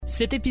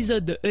Cet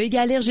épisode de E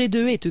égale Hergé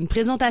 2 est une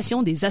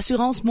présentation des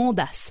assurances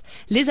Mondas.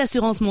 Les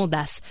assurances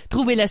Mondas,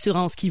 trouvez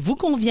l'assurance qui vous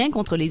convient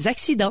contre les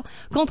accidents,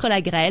 contre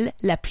la grêle,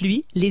 la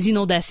pluie, les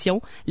inondations,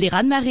 les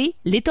raz-de-marée,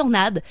 les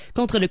tornades,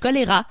 contre le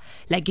choléra,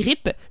 la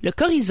grippe, le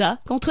coryza,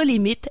 contre les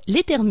mites,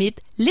 les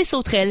termites, les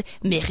sauterelles,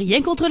 mais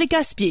rien contre les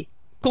casse-pieds.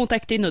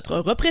 Contactez notre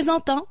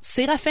représentant,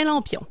 Séraphin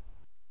Lampion.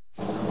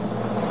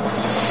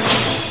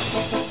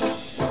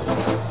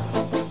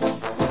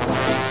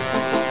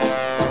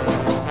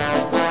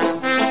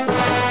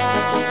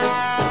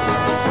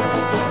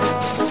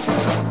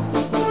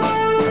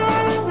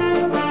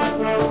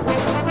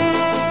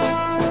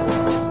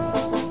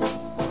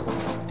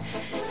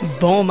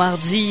 Bon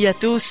mardi à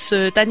tous,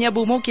 Tania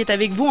Beaumont qui est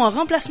avec vous en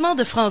remplacement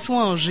de François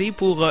Angers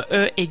pour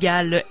E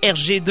égale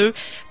Hergé 2,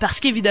 parce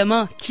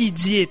qu'évidemment, qui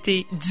dit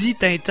été, dit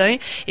Tintin.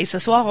 Et ce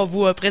soir, on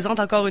vous présente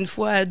encore une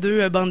fois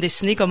deux bandes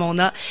dessinées comme on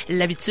a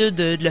l'habitude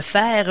de le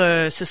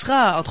faire. Ce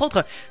sera, entre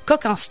autres,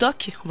 Coq en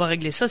stock. On va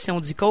régler ça si on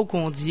dit coq ou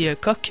on dit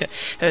coq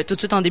tout de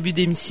suite en début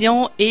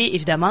d'émission. Et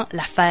évidemment,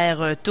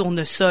 l'affaire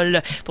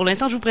Tournesol. Pour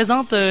l'instant, je vous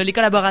présente les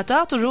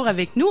collaborateurs, toujours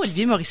avec nous.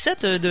 Olivier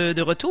Morissette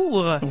de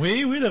retour.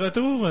 Oui, de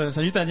retour.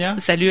 Salut Tania.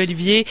 Salut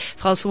Olivier.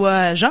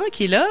 François Jean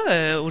qui est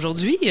là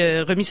aujourd'hui,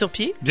 remis sur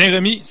pied. Bien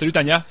remis. Salut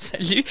Tania.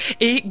 Salut.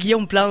 Et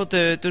Guillaume Plante,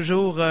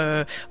 toujours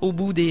au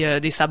bout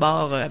des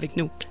sabords avec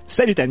nous.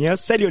 Salut Tania,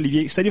 salut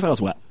Olivier, salut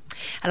François.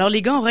 Alors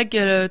les gars, on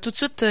règle tout de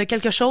suite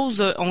quelque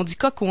chose. On dit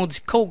coq ou on dit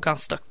coke en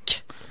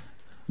stock?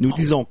 Nous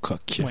disons coq.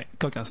 Oui,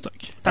 coq en stock.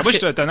 Moi, je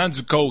suis un tenant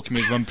du coke,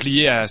 mais je vais me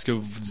plier à ce que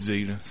vous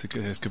disiez. Là. C'est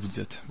ce que vous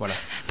dites. Voilà.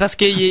 Parce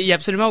qu'il y a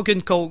absolument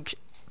aucune coke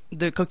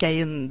de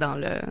cocaïne dans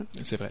le...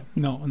 C'est vrai.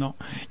 Non. Il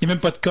n'y a même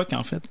pas de coq,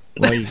 en fait.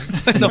 Oui.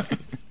 Non.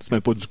 C'est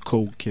même pas du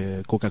coke,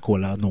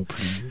 Coca-Cola non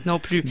plus. Non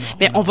plus.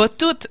 Mais on va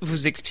toutes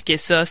vous expliquer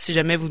ça. Si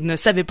jamais vous ne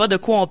savez pas de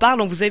quoi on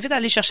parle, on vous invite à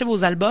aller chercher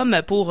vos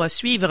albums pour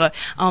suivre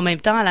en même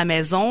temps à la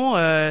maison.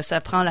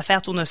 Ça prend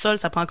l'affaire Tournesol,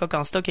 ça prend Coq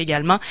en stock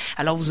également.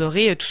 Alors vous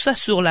aurez tout ça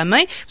sur la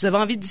main. Vous avez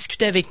envie de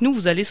discuter avec nous,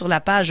 vous allez sur la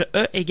page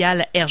E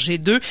égale Hergé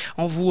 2.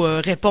 On vous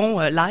répond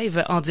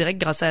live en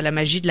direct grâce à la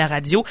magie de la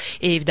radio.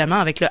 Et évidemment,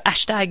 avec le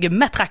hashtag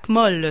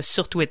MatraqueMolle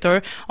sur Twitter,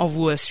 on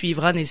vous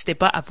suivra. N'hésitez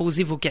pas à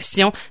poser vos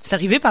questions. C'est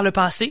arrivé par le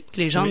passé que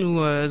les gens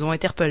nous ont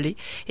interpellés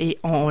et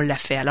on l'a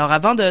fait. Alors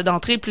avant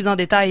d'entrer plus en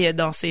détail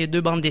dans ces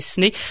deux bandes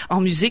dessinées en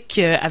musique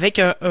avec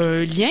un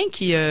lien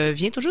qui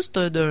vient tout juste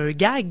d'un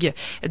gag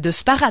de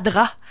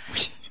sparadrap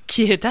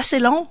qui est assez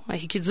long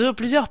et qui dure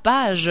plusieurs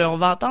pages. On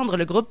va entendre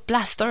le groupe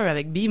Plaster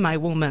avec Be My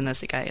Woman à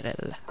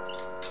CKRL.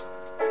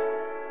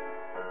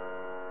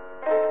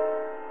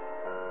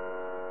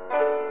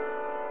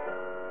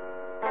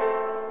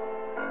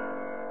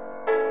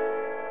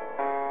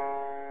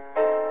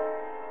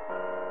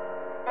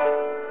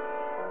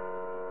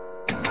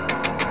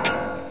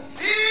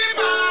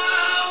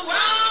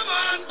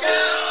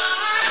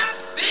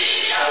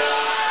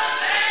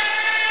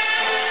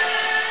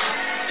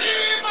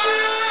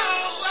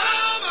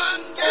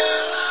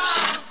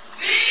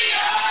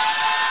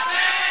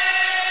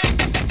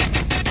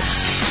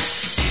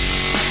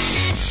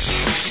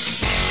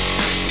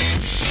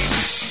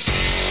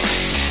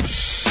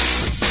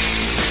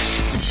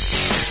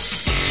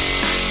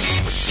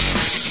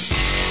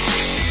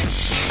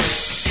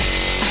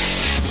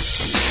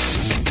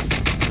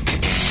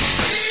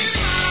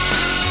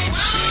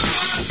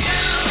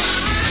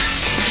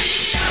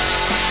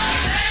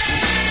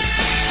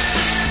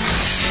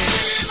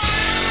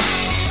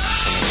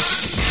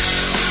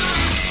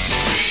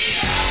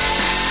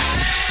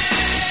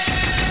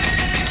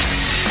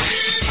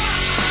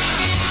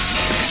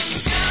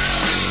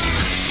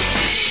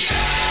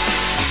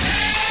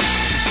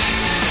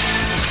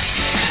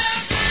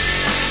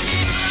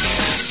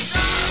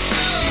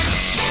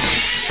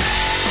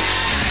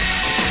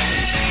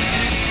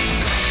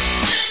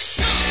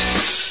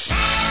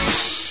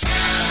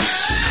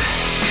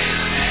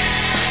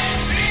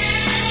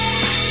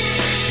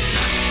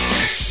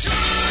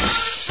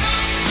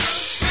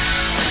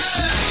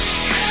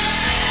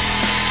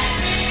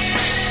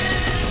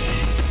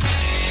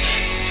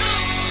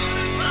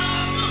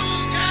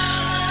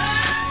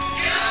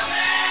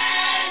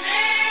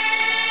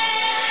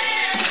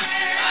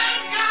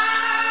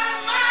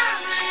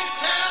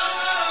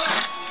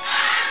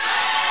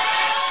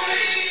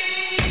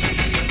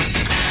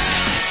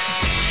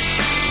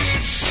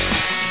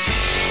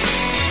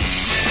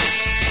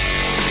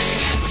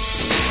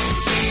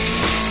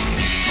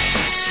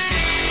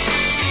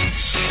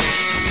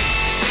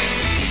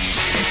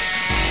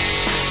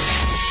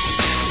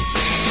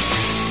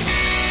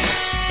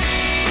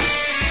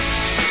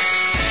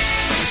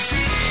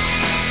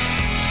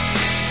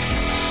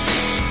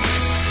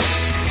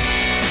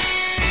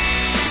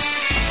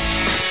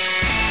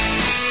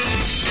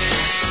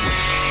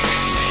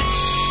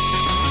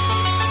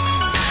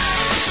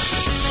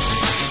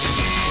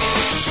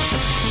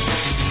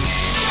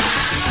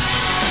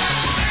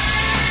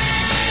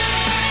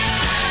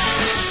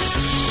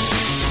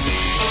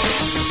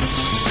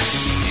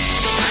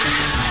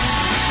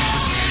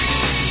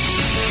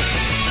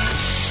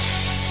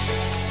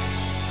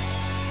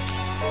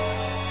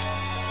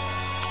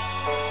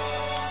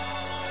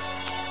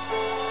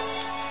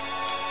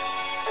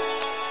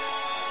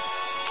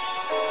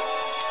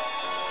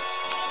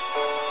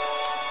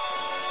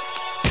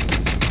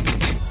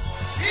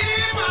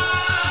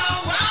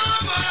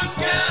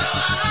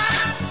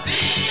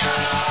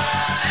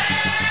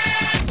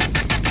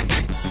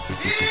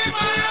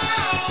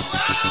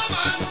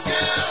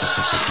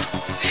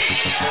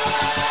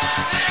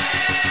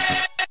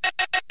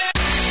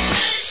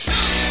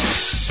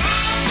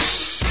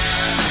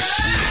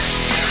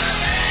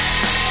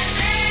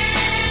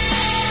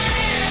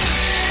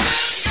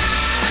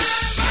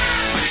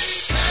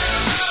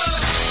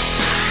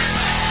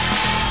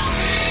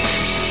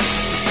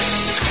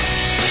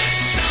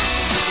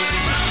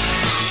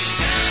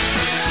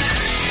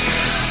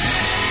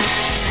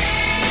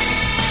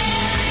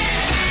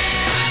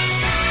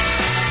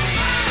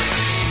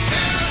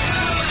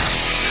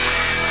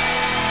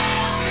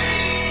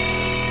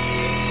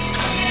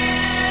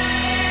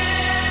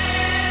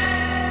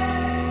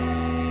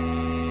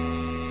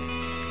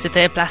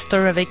 C'était Plaster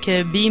avec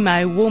Be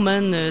My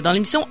Woman dans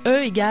l'émission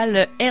E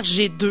égale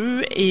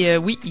RG2 et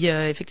oui, il y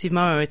a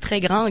effectivement un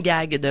très grand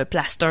gag de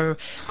Plaster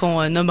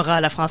qu'on nommera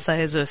à la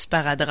française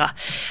Sparadrap.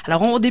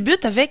 Alors on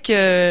débute avec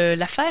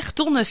l'affaire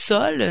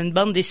Tournesol, une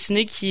bande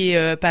dessinée qui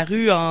est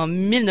parue en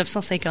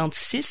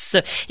 1956.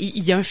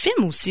 Il y a un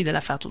film aussi de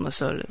l'affaire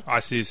Tournesol. Ah,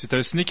 c'est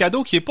un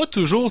ciné-cadeau qui est pas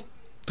toujours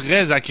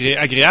très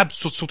agréable,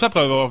 surtout après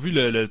avoir vu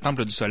le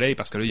Temple du Soleil,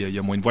 parce que là, il y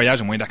a moins de voyages,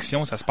 il y a moins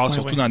d'action, ça se passe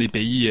surtout dans des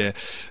pays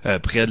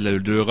près de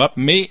l'Europe,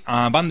 mais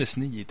en bande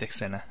dessinée, il est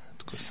excellent. En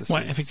tout cas, ça,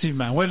 ouais,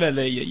 effectivement. Ouais,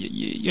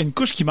 il y a une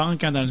couche qui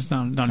manque dans le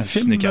film.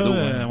 Ciné-cadeau.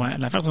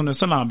 L'affaire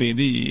Tournesol en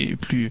BD est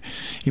plus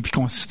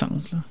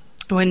consistante, là.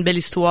 Ouais, une belle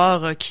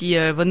histoire qui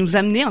va nous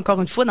amener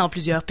encore une fois dans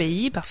plusieurs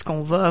pays parce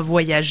qu'on va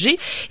voyager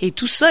et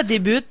tout ça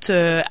débute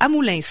à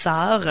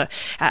Moulinsart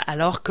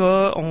alors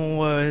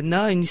qu'on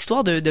a une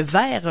histoire de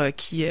verre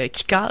qui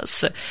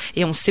casse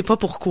et on ne sait pas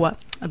pourquoi.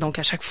 Donc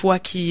à chaque fois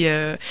qu'il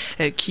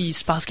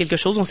se passe quelque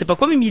chose, on ne sait pas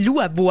quoi, mais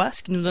Milou aboie,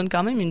 ce qui nous donne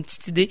quand même une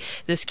petite idée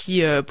de ce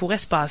qui pourrait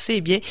se passer.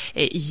 Eh bien,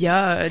 il y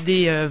a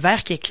des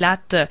verres qui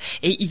éclatent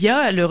et il y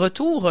a le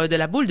retour de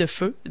la boule de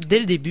feu dès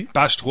le début.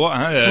 Page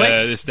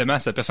 3, décidément,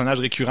 c'est un personnage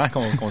récurrent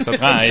qu'on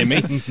s'apprend à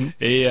aimer.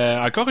 Et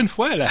encore une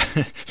fois,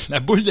 la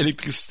boule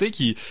d'électricité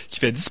qui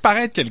fait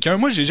disparaître quelqu'un.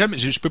 Moi,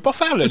 je peux pas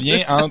faire le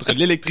lien entre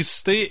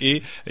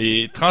l'électricité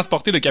et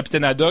transporter le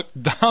capitaine Haddock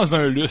dans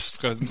un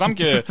lustre. Il me semble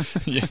que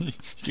il y a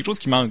quelque chose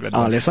qui manque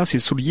là-dedans. En laissant ses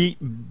souliers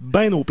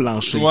ben au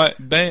plancher. Ouais.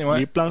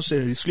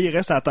 Les souliers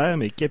restent à terre,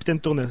 mais Capitaine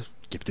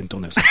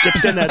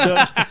Haddock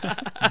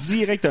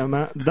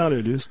directement dans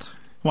le lustre.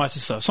 Ouais, c'est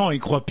ça. Ça, on y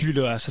croit plus,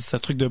 là, à ce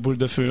truc de boule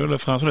de feu, là.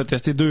 François l'a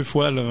testé 2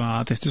 fois, là,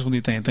 en testé sur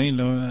des Tintins,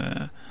 là.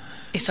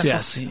 Et ça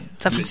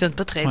fonctionne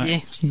pas très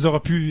bien. Ça nous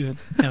aura pu,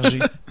 Hergé.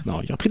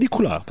 Non, il a pris des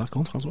couleurs, par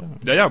contre, François.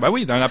 D'ailleurs,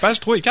 oui, dans la page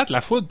 3 et 4, la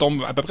foudre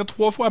tombe à peu près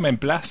 3 fois à la même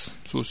place.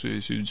 Ça,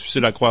 c'est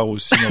difficile à croire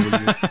aussi, on va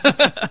le dire.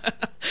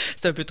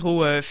 C'est un peu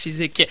trop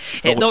physique.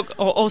 Et donc,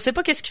 on sait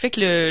pas qu'est-ce qui fait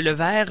que le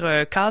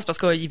verre casse, parce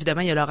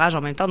qu'évidemment, il y a l'orage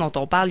en même temps dont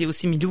on parle. Il y a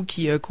aussi Milou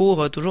qui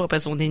court toujours après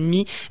son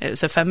ennemi,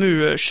 ce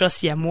fameux chat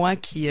siamois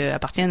qui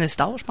appartient à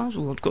Nestor, je pense,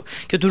 ou en tout cas,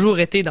 qui a toujours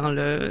été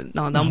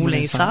dans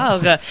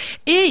Moulinsart.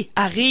 Et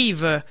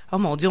arrive, oh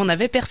mon Dieu, on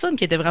avait personne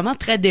qui était vraiment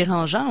très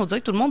dérangeant. On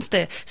dirait que tout le monde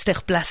s'était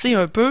replacé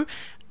un peu.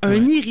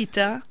 Un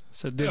irritant.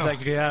 Ce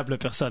désagréable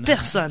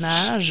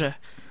personnage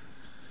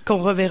qu'on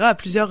reverra à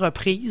plusieurs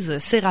reprises,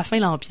 Séraphin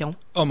Lampion.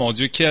 Oh mon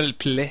Dieu, quelle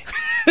plaie!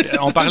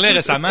 On parlait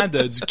récemment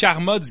du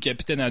karma du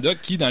capitaine Haddock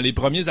qui, dans les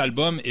premiers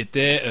albums,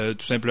 était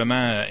tout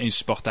simplement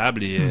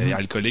insupportable et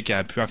alcoolique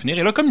à pu en finir.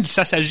 Et là, comme il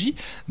s'assagit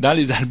dans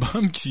les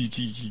albums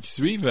qui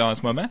suivent en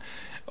ce moment,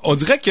 on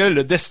dirait que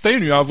le destin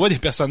lui envoie des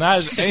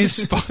personnages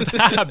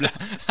insupportables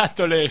à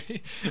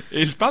tolérer.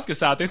 Et je pense que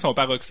ça atteint son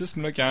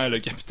paroxysme là, quand le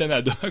capitaine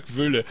Haddock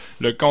veut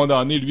le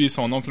condamner, lui et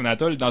son oncle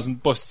Anatole, dans une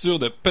posture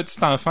de petit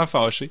enfant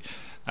fâché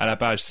à la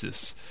page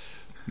 6.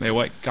 Mais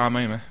ouais, quand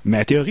même. Hein.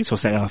 Ma théorie sur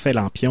Séraphin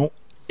Lampion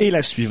est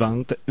la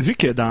suivante. Vu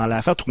que dans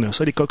l'affaire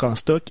Tournesol, les coques en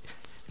stock,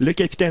 le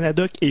capitaine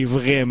Haddock est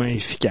vraiment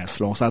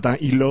efficace. Là, on s'entend,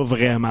 il a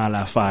vraiment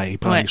l'affaire. Il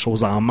prend les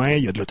choses en main,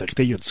 il y a de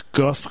l'autorité, il y a du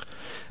coffre.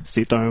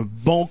 C'est un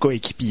bon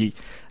coéquipier.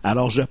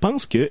 Alors, je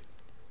pense que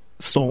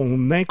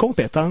son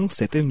incompétence,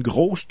 c'était une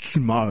grosse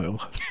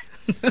tumeur.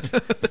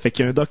 Fait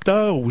qu'il y a un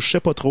docteur, ou je sais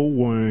pas trop,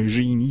 ou un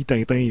génie,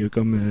 Tintin, il a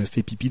comme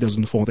fait pipi dans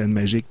une fontaine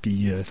magique,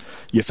 puis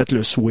il a fait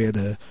le souhait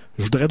de «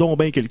 Je voudrais donc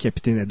bien que le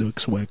capitaine Haddock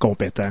soit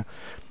compétent. »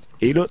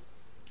 Et là,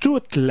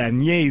 toute la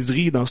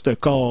niaiserie dans ce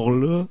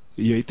corps-là,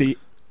 il a été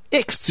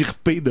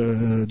extirpé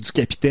du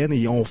capitaine et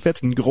ils ont fait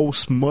une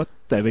grosse motte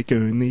avec un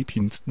nez puis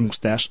une petite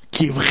moustache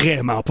qui est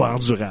vraiment pas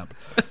endurable.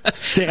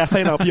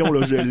 Séraphin Lampion,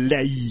 là, je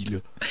l'haïs, là.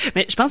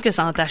 Mais je pense que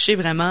ça a entaché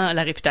vraiment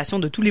la réputation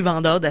de tous les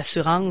vendeurs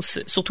d'assurance,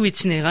 surtout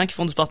itinérants, qui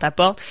font du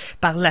porte-à-porte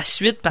par la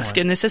suite, parce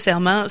que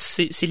nécessairement,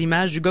 c'est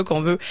l'image du gars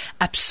qu'on veut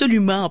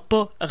absolument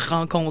pas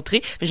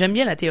rencontrer. Mais j'aime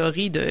bien la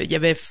théorie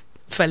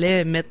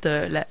fallait mettre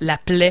la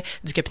plaie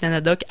du capitaine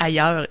Haddock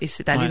ailleurs et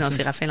c'est allé dans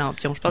Séraphin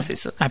Lampion. Je pense que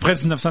c'est ça. Après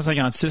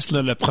 1956,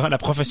 là, la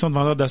profession de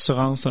vendeur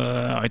d'assurance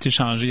a été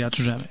changée à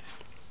tout jamais.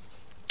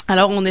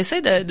 Alors, on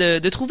essaie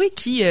de trouver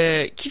qui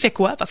fait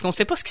quoi, parce qu'on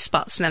sait pas ce qui se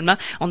passe, finalement.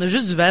 On a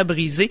juste du verre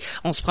brisé.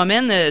 On se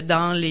promène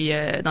dans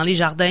les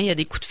jardins. Il y a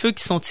des coups de feu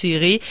qui sont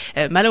tirés.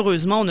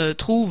 Malheureusement, on ne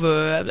trouve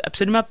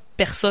absolument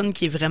personne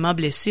qui est vraiment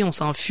blessé. On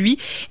s'enfuit.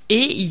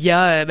 Et il y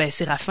a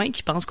Séraphin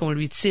qui pense qu'on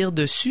lui tire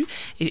dessus.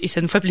 Et ça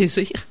nous fait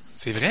plaisir.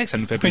 C'est vrai que ça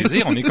nous fait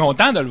plaisir. On est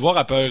content de le voir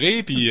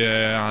apeuré puis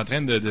en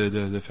train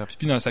de faire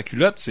pipi dans sa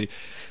culotte.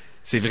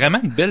 C'est vraiment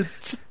une belle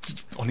petite...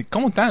 On est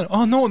content.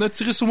 Oh non, on a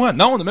tiré sur moi.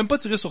 Non, on n'a même pas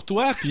tiré sur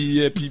toi. Puis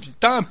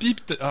tant pis.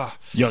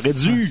 Il aurait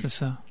dû. C'est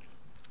ça.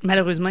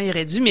 Malheureusement, il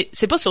aurait dû, mais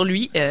c'est pas sur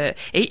lui.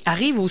 Et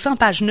arrive aussi en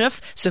page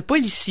 9, ce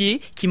policier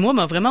qui, moi,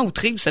 m'a vraiment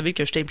outré. Vous savez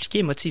que je t'ai impliqué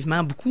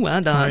émotivement beaucoup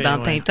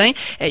dans Tintin.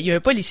 Il y a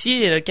un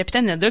policier, le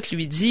capitaine Haddock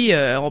lui dit,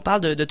 on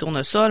parle de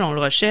Tournesol, on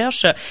le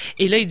recherche.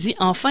 Et là, il dit,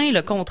 enfin,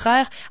 le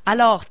contraire.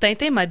 Alors,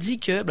 Tintin m'a dit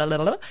que...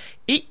 Blablabla.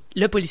 Et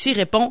le policier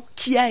répond,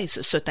 qui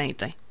est-ce, ce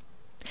Tintin?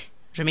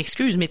 Je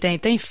m'excuse, mais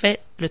Tintin fait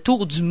le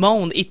tour du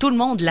monde et tout le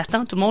monde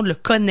l'attend, tout le monde le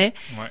connaît.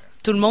 Ouais.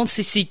 Tout le monde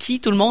sait c'est qui,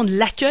 tout le monde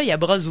l'accueille à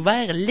bras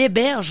ouverts,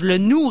 l'héberge, le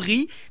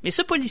nourrit. Mais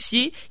ce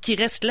policier, qui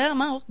reste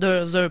clairement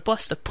dans un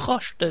poste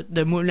proche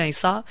de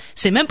Moulinsart,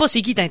 sait même pas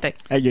c'est qui Tintin.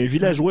 Il y a un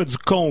villageois du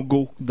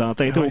Congo, dans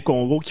Tintin au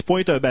Congo, qui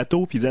pointe un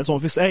bateau puis dit à son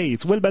fils, « Hey,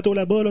 tu vois le bateau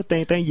là-bas, là?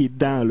 Tintin, il est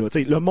dedans, là. »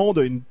 T'sais, le monde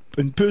a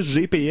une puce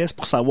GPS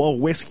pour savoir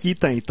où est-ce qu'il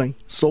est Tintin,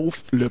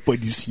 sauf le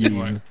policier.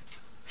 Ouais.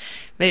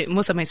 Mais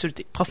moi, ça m'a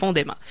insulté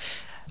profondément.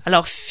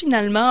 Alors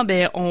finalement,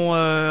 on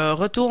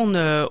retourne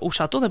au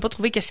château. On n'a pas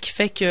trouvé qu'est-ce qui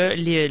fait que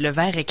le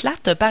verre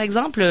éclate. Par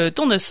exemple,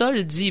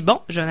 Tournesol dit, bon,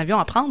 j'ai un avion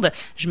à prendre,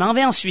 je m'en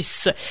vais en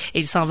Suisse. Et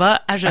il s'en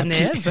va à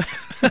Genève.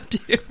 À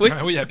pied. Oui.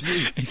 Ah oui, à pied.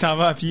 Il s'en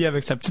va à pied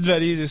avec sa petite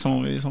valise et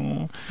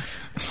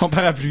son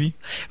parapluie.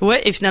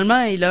 Ouais, et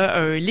finalement, il a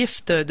un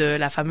lift de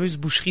la fameuse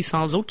boucherie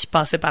sans eau qui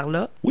passait par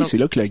là. Oui, donc, c'est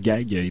là que le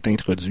gag est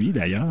introduit,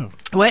 d'ailleurs.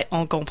 Ouais,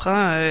 on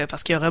comprend,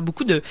 parce qu'il y aura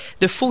beaucoup de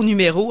faux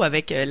numéros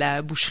avec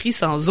la boucherie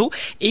sans eau.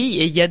 Et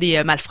il y a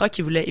des malfrats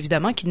qui voulaient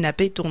évidemment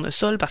kidnapper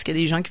Tournesol, parce qu'il y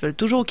a des gens qui veulent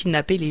toujours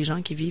kidnapper les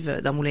gens qui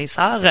vivent dans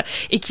Moulinsart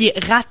et qui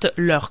ratent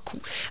leur coup.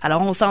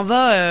 Alors, on s'en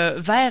va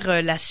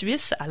vers la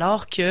Suisse,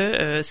 alors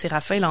que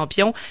Séraphin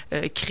Lampion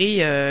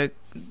crée...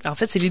 en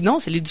fait, c'est les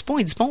Dupont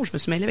et Dupont. Je me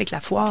suis mêlée avec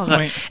la foire.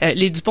 Oui.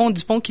 Les Dupont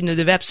qui ne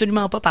devaient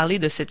absolument pas parler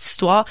de cette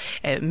histoire,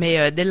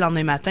 mais dès le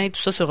lendemain matin,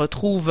 tout ça se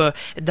retrouve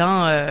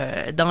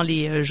dans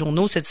les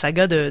journaux, cette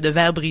saga de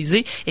verre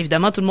brisé.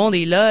 Évidemment, tout le monde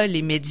est là,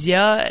 les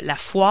médias, la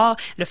foire,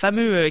 le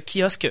fameux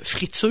kiosque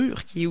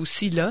friture qui est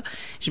aussi là.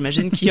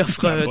 J'imagine qu'il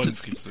offre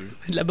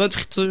de la bonne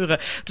friture,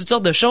 toutes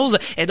sortes de choses.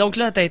 Et donc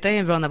là,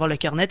 Tintin veut en avoir le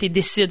cœur net et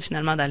décide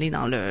finalement d'aller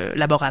dans le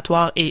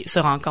laboratoire et se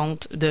rend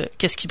compte de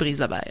qu'est-ce qui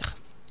brise le verre.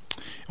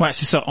 Ouais,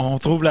 c'est ça. On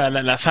trouve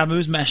la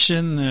fameuse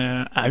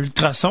machine à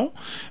ultrasons.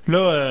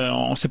 Là,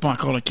 on sait pas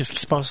encore là, qu'est-ce qui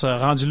se passe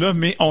rendu là,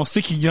 mais on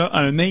sait qu'il y a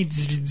un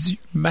individu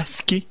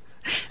masqué.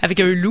 Avec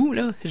un loup,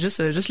 là, juste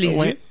les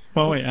yeux.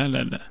 Ouais, hein,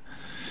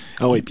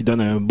 Ah oui, puis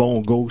donne un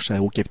bon gauche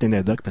au capitaine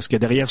Haddock, parce que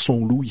derrière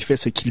son loup, il fait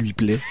ce qui lui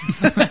plaît.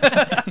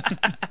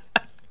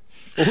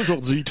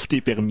 Aujourd'hui, tout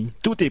est permis.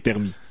 Tout est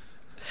permis.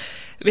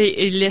 Mais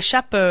il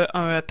échappe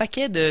un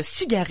paquet de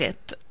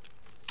cigarettes.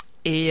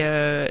 Et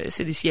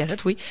c'est des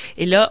cigarettes, oui.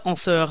 Et là, on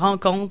se rend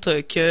compte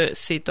que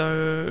c'est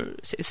un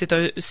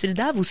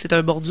Sildave ou c'est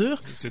un bordure?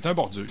 C'est un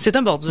bordure. C'est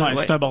un bordure, ouais.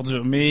 C'est un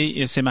bordure,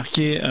 mais c'est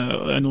marqué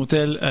un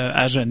hôtel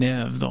à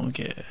Genève,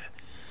 donc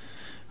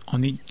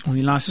on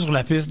est lancé sur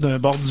la piste d'un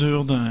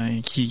bordure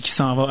qui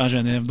s'en va à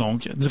Genève,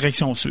 donc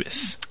direction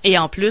Suisse. Et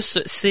en plus,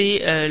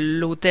 c'est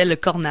l'hôtel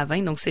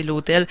Cornavin, donc c'est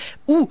l'hôtel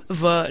où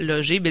va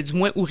loger, du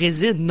moins où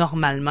réside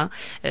normalement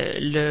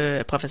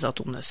le professeur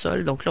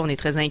Tournesol. Donc là, on est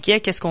très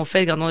inquiet. Qu'est-ce qu'on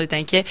fait quand on est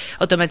inquiet?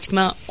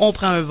 Automatiquement, on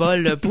prend un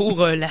vol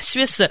pour la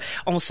Suisse.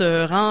 On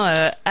se rend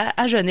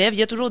à Genève. Il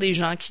y a toujours des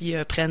gens qui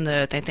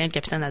prennent Tintin et le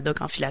capitaine Haddock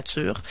en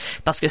filature,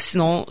 parce que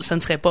sinon, ça ne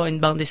serait pas une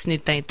bande dessinée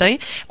de Tintin.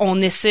 On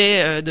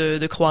essaie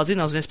de croiser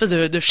dans une espèce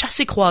de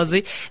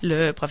chasser-croiser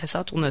le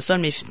professeur Tournesol,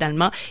 mais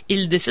finalement,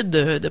 il décide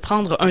de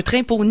prendre un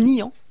train pour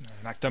Nyon.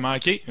 Un acte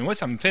manqué. Mais moi,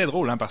 ça me fait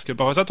drôle, parce que le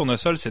professeur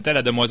Tournesol, c'était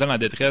la demoiselle en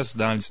détresse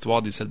dans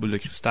l'histoire des 7 boules de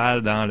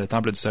cristal, dans le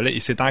Temple du Soleil, et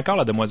c'est encore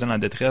la demoiselle en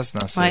détresse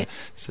dans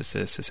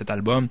cet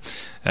album.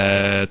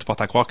 Tu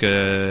portes à croire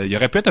qu'il y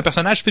aurait pu être un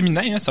personnage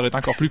féminin, ça aurait été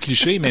encore plus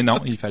cliché, mais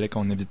non, il fallait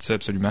qu'on évite ça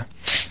absolument.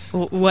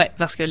 Ouais,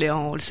 parce que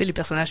on le sait, les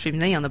personnages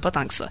féminins, il y en a pas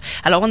tant que ça.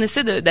 Alors, on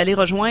essaie d'aller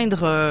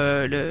rejoindre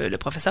le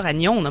professeur à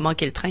Nyon. On a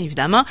manqué le train,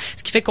 évidemment,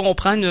 ce qui fait qu'on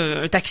prend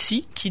un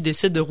taxi qui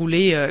décide de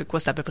rouler,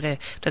 c'est à peu près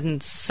peut-être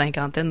une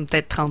cinquantaine,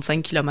 peut-être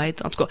 35 kilomètres.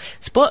 En tout cas,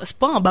 c'est pas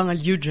en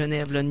banlieue de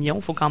Genève, là, Nyon.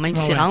 Faut quand même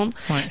s'y rendre.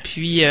 Ouais.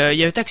 Puis, il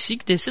y a un taxi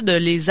qui décide de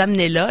les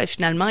amener là. Et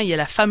finalement, il y a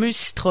la fameuse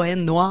Citroën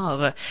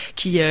noire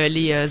qui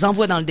les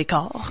envoie dans le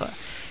décor.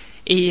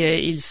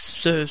 Et ils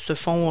se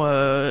font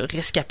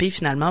rescaper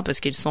finalement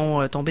parce qu'ils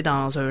sont tombés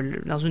dans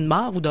une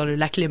mare ou dans le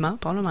lac Léman,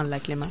 probablement dans le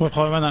lac Léman. Oui,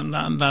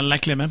 probablement dans le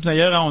lac Léman.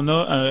 D'ailleurs, on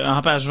a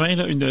en page 20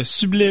 là, une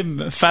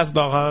sublime face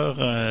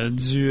d'horreur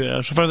du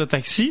chauffeur de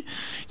taxi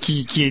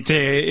qui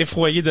était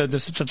effroyé de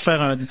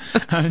faire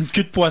une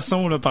queue de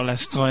poisson là, par la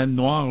Citroën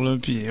noire, là,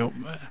 puis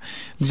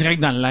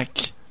direct dans le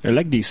lac. Le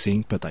lac des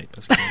cygnes, peut-être.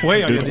 Parce que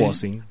oui, 2-3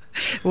 cygnes.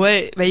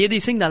 Ouais, il y a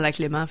des signes dans le lac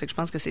Léman, fait que je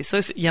pense que c'est ça.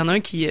 Il y en a un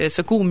qui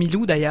secourt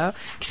Milou d'ailleurs,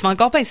 qui se fait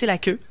encore pincer la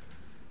queue.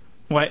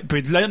 Ouais,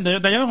 puis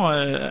d'ailleurs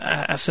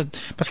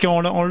parce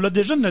qu'on l'a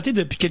déjà noté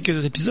depuis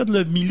quelques épisodes,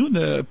 là, Milou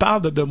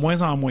parle de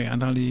moins en moins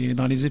dans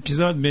les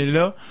épisodes, mais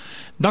là,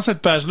 dans cette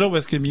page-là où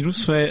est-ce que Milou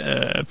se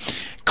fait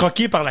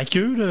croquer par la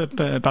queue,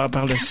 là,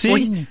 par le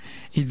cygne, oui.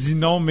 Il dit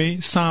non, mais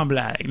sans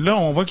blague. Là,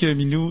 on voit que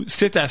Milou,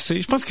 c'est assez.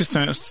 Je pense que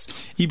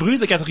il brise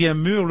le 4e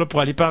mur là,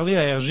 pour aller parler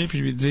à Hergé puis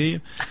lui dire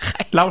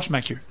lâche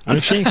ma queue. Un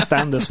chien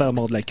stand de se faire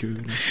mordre la queue.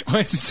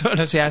 Ouais, c'est ça,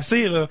 là, c'est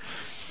assez, là.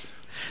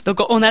 Donc,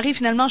 on arrive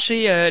finalement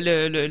chez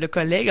le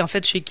collègue, en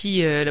fait, chez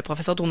qui le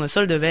professeur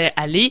Tournesol devait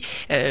aller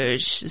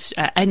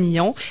à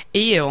Nyon,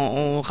 et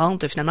on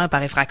rentre finalement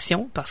par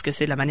effraction, parce que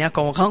c'est la manière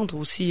qu'on rentre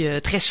aussi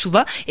très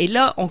souvent. Et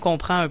là, on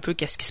comprend un peu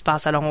qu'est-ce qui se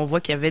passe. Alors, on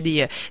voit qu'il y avait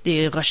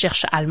des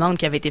recherches allemandes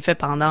qui avaient été faites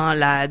pendant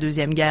la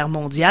Deuxième Guerre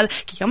mondiale,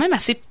 qui est quand même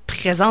assez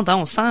présente. Hein?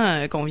 On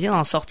sent qu'on vient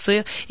d'en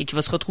sortir et qu'il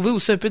va se retrouver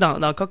aussi un peu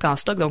dans Coq en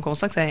stock. Donc, on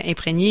sent que ça a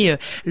imprégné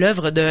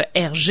l'œuvre de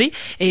Hergé.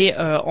 Et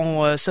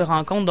on se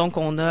rend compte, donc,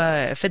 on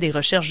a fait des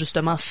recherches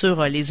justement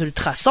sur les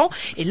ultrasons.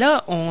 Et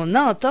là, on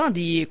entend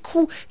des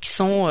coups qui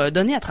sont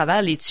donnés à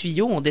travers les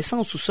tuyaux. On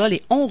descend au sous-sol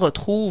et on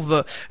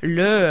retrouve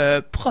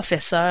le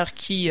professeur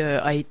qui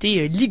a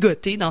été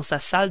ligoté dans sa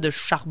salle de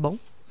charbon.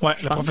 Ouais,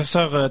 le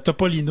professeur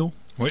Topolino,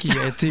 qui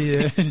a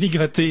été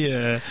ligoté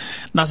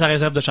dans sa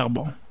réserve de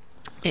charbon.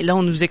 Et là,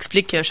 on nous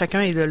explique chacun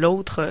et de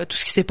l'autre tout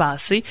ce qui s'est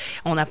passé.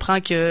 On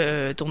apprend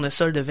que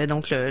Tournesol devait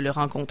donc le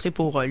rencontrer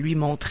pour lui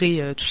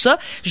montrer tout ça,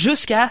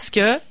 jusqu'à ce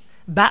que,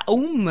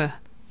 baoum!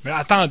 Mais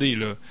attendez,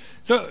 là.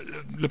 Là,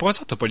 le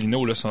professeur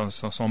Topolino, là,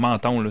 son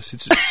menton, là, c'est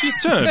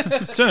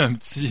un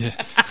petit,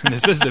 une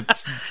espèce de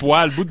petit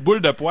bout de boule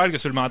de poil que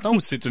sur le menton, ou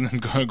c'est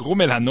un gros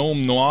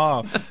mélanome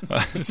noir?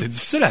 C'est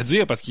difficile à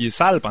dire parce qu'il est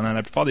sale pendant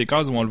la plupart des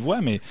cas où on le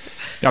voit, mais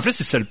et en plus,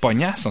 c'est le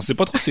pognasse. On sait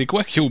pas trop c'est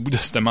quoi qu'il y a au bout de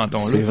ce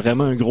menton-là. C'est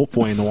vraiment un gros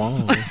point noir.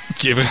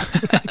 qui est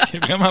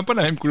vraiment pas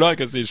la même couleur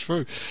que ses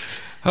cheveux.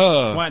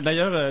 Ah. Ouais,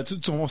 d'ailleurs,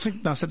 on sait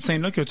que dans cette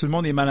scène-là, que tout le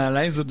monde est mal à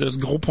l'aise de ce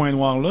gros point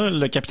noir-là.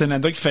 Le capitaine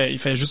Haddock, il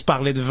fait juste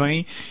parler de vin.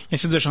 Il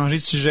essaie de changer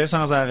de sujet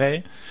sans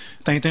arrêt.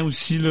 Tintin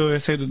aussi, là,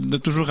 essaie de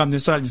toujours ramener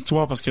ça à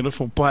l'histoire parce que là,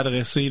 faut pas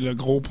adresser le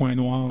gros point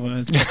noir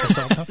du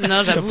professeur.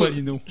 Non, j'avoue.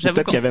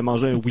 Peut-être qu'il avait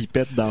mangé un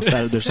whippet dans la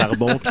salle de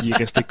charbon puis il est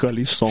resté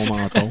collé sur son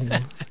menton.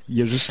 Il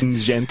y a juste une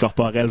hygiène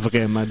corporelle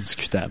vraiment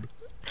discutable.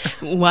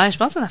 Ouais, je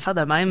pense que c'est une affaire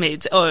de même, mais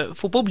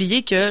faut pas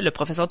oublier que le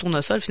professeur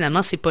Tournesol,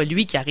 finalement, c'est pas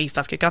lui qui arrive,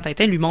 parce que quand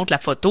Tintin lui montre la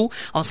photo,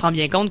 on se rend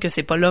bien compte que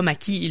c'est pas l'homme à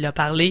qui il a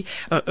parlé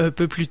un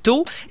peu plus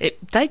tôt. Et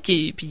peut-être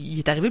puis il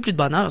est arrivé plus de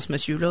bonne heure, ce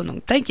monsieur-là,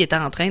 donc peut-être qu'il était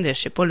en train de, je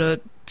sais pas, là,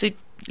 tu sais,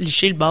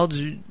 licher le bord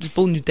du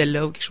pot de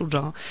Nutella ou quelque chose de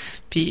genre.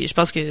 Puis je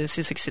pense que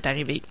c'est ça qui s'est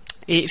arrivé.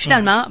 Et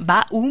finalement,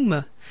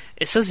 baoum!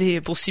 Et ça,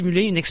 c'est pour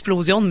simuler une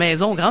explosion de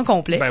maison au grand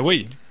complet. Ben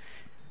oui.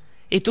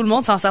 Et tout le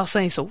monde s'en sort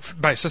sain et sauf.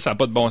 Ben ça n'a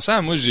pas de bon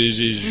sens. Moi,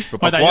 je peux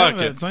pas croire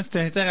que... Tu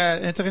t'es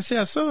intéressé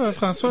à ça,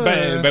 François,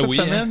 cette oui,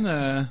 semaine?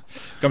 Hein.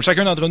 Comme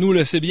chacun d'entre nous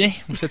le sait bien.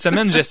 Cette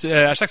semaine,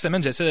 à chaque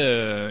semaine,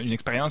 j'essaie une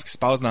expérience qui se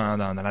passe dans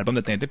l'album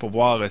de Tintin pour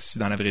voir si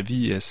dans la vraie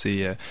vie,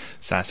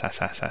 ça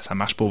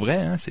marche pour vrai.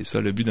 Hein. C'est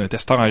ça le but d'un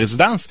testeur en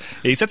résidence.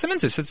 Et cette semaine,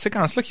 c'est cette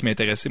séquence-là qui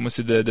m'intéressait. Moi,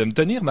 c'est de me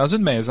tenir dans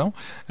une maison,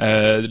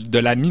 de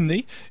la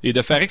miner et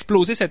de faire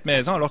exploser cette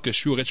maison alors que je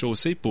suis au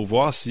rez-de-chaussée pour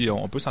voir si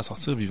on peut s'en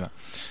sortir vivant.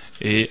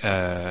 Et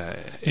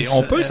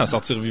on peut s'en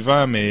sortir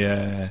vivant, mais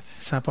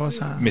ça passe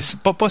mais c'est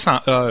pas sans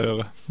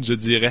heurts, je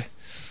dirais.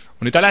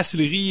 On est allé à la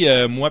Sillery,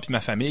 moi puis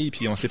ma famille,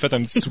 puis on s'est fait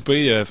un petit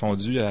souper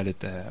fondu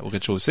au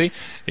rez-de-chaussée.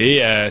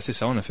 Et c'est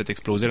ça, on a fait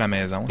exploser la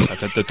maison. Ça a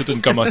fait toute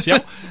une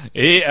commotion.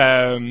 Et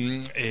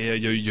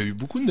il y a eu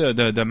beaucoup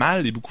de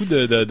mal et beaucoup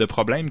de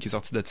problèmes qui est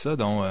sorti de ça,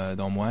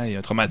 dont moi, et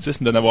un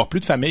traumatisme de n'avoir plus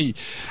de famille.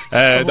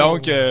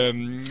 Donc,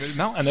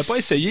 non, elle n'a pas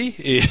essayé.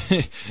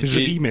 Je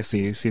ris, mais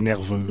c'est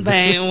nerveux.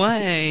 Ben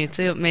ouais, tu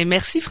sais, mais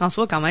merci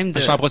François quand même. Je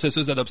suis en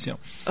processus d'adoption.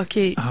 OK.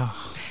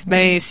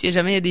 Ben, si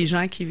jamais il y a des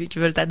gens qui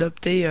veulent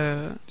t'adopter,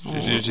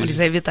 on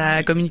les invite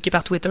à communiquer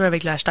par Twitter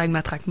avec le hashtag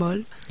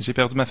 #matraquemolle. J'ai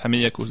perdu ma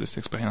famille à cause de cette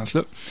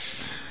expérience-là.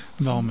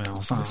 Non, mais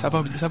ça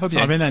va bien. Ça va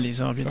bien aller.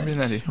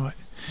 Ouais.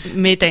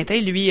 Mais Tintin,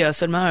 lui, a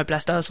seulement un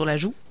plaster sur la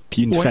joue.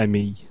 Puis une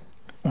famille.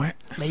 Ouais.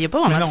 Mais il n'y a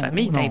pas vraiment de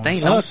famille, Tintin.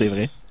 Ah, c'est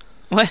vrai.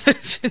 Ouais,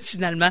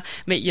 finalement.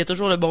 Mais il y a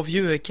toujours le bon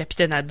vieux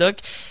capitaine Haddock.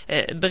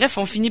 Bref,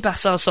 on finit par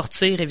s'en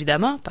sortir,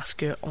 évidemment, parce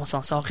que on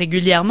s'en sort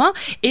régulièrement.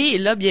 Et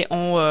là, bien,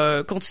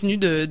 on continue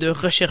de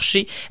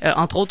rechercher,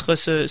 entre autres,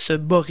 ce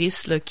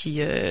Boris là,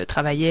 qui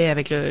travaillait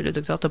avec le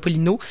docteur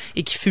Topolino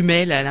et qui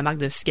fumait la marque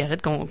de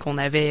cigarette qu'on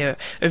avait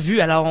vue.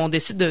 Alors, on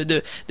décide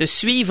de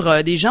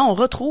suivre des gens. On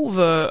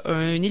retrouve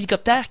un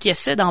hélicoptère qui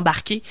essaie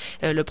d'embarquer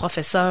le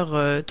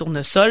professeur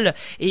Tournesol.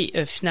 Et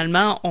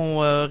finalement, on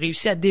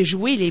réussit à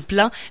déjouer les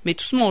plans, mais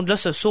tout ce monde-là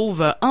se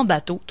sauve en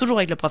bateau, toujours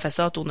avec le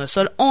professeur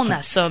Tournesol. On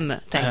assomme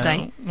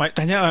Tintin. Ouais,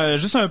 Tania,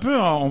 juste un peu,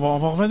 on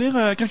va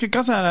revenir quelques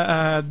cases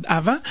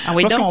avant. Ah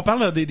oui, parce qu'on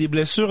parle des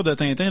blessures de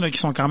Tintin là, qui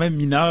sont quand même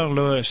mineures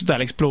là, suite à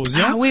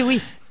l'explosion. Ah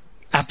oui.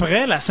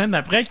 Après, la scène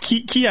d'après,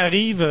 qui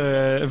arrive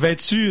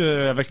vêtu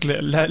avec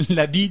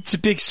l'habit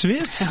typique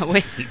suisse? Ah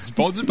oui.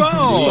 Dupont.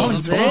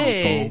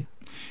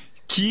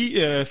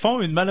 Qui font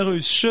une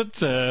malheureuse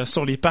chute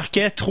sur les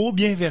parquets trop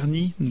bien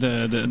vernis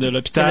de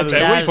l'hôpital.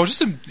 Ben oui,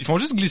 ils font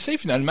juste glisser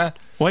finalement.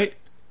 Oui.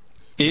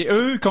 Et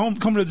eux,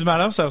 comme le du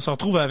malheur, ça se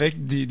retrouve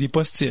avec des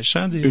postiches.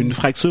 Hein, Une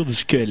fracture du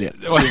squelette.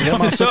 Ouais, c'est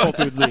vraiment ça qu'on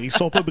peut dire. Ils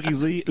sont pas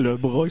brisés le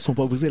bras, ils sont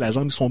pas brisés la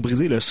jambe, ils sont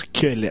brisés le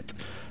squelette.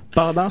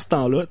 Pendant ce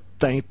temps-là,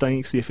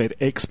 Tintin s'est fait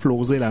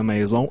exploser la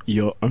maison. Il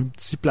y a un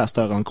petit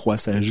plaster en croix à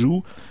sa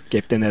joue.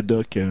 Capitaine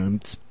Haddock a un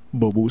petit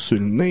bobo sur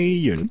le nez,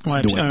 il y a un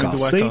petit doigt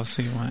cassé.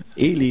 Ouais.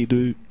 Et les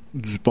deux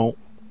Dupont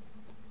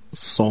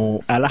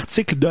sont à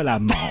l'article de la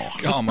mort.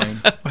 Quand même.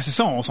 Ouais, c'est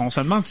ça, on se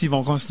demande s'ils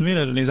vont continuer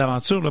là, les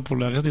aventures là, pour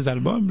le reste des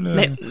albums. Là.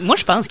 Mais moi,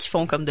 je pense qu'ils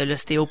font comme de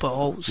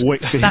l'ostéoporose. Oui,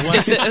 c'est Parce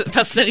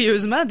que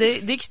sérieusement,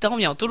 dès qu'ils tombent,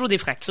 ils ont toujours des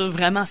fractures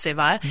vraiment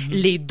sévères.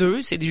 Les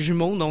deux, c'est des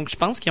jumeaux, donc je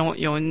pense qu'ils ont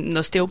une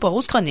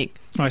ostéoporose chronique.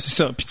 Ouais, c'est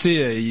ça. Puis tu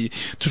sais,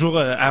 toujours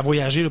à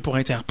voyager là, pour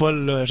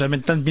Interpol, là, jamais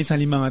le temps de bien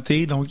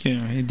s'alimenter, donc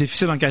un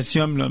déficit en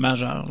calcium là,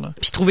 majeur. Là.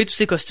 Puis trouver tous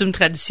ces costumes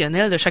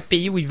traditionnels de chaque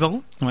pays où ils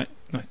vont. Ouais.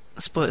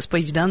 C'est pas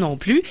évident non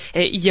plus.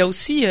 Il y a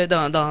aussi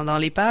dans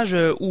les pages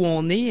où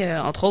on est,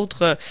 entre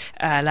autres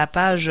à la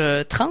page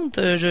 30,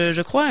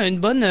 je crois, une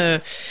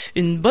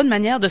bonne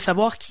manière de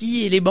savoir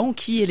qui est les bons,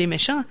 qui est les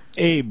méchants.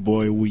 Eh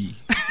boy, oui.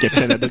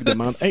 Capitaine Haddock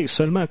demande, « Hey,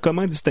 seulement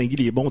comment distinguer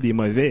les bons des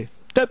mauvais?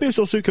 Tapez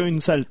sur ceux qui ont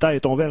une sale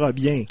tête, on verra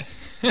bien. »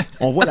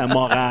 On voit la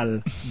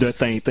morale de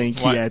Tintin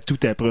qui a tout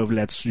à preuve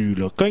là-dessus.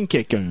 Là. Cogne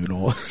quelqu'un,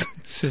 là.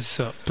 C'est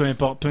ça. Peu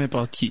importe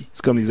qui.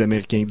 C'est comme les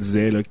Américains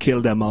disaient, là,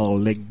 kill them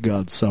all, let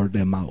God sort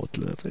them out.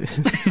 Là,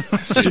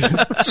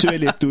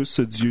 tuez-les tous,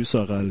 Dieu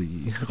saura les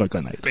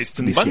reconnaître. Ben,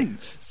 c'est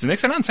une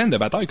excellente scène de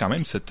bataille quand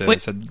même, cette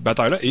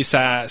bataille-là. Et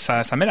ça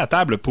met la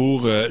table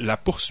pour la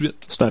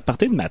poursuite. C'est un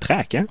party de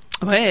matraque, hein?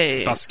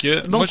 Ouais. Parce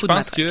que moi, je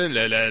pense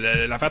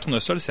que l'affaire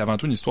Tournesol, c'est avant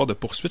tout une histoire de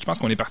poursuite. Je pense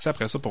qu'on est parti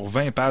après ça pour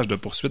 20 pages de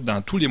poursuite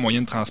dans tous les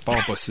moyens de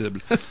transport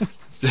possibles.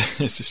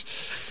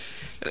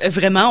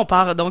 Vraiment, on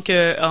part donc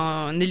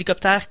en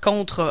hélicoptère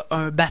contre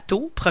un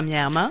bateau,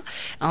 premièrement.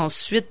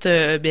 Ensuite,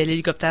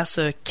 l'hélicoptère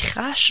se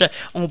crache.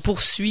 On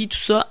poursuit tout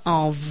ça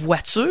en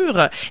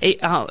voiture. Et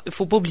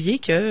faut pas oublier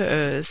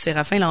que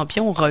Séraphin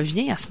Lampion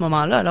revient à ce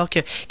moment-là, alors que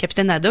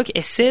Capitaine Haddock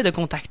essaie de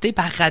contacter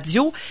par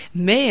radio,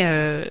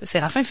 mais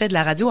Séraphin fait de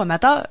la radio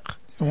amateur.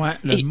 Ouais,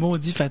 le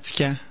maudit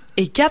fatigant.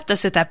 Et capte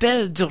cet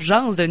appel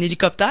d'urgence d'un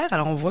hélicoptère.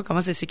 Alors, on voit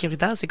comment c'est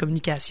sécuritaire, ces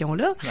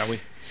communications-là. Ah oui.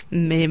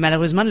 Mais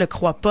malheureusement, ne le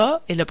croit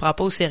pas et le prend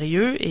pas au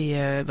sérieux et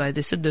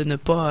décide de ne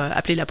pas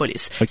appeler la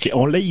police. OK,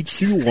 on l'aille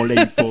dessus ou on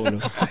l'aille pas, là?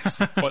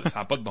 Ça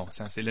n'a pas de bon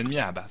sens. C'est l'ennemi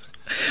à abattre.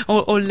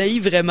 On l'aille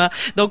vraiment.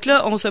 Donc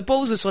là, on se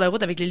pose sur la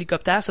route avec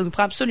l'hélicoptère. Ça nous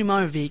prend absolument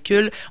un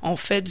véhicule. On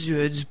fait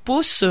du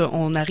pouce.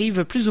 On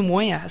arrive plus ou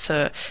moins à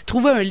se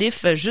trouver un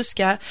lift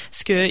jusqu'à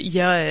ce qu'il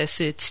y a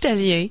cet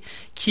Italien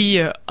qui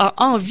a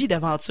envie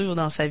d'aventure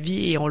dans sa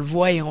vie et on le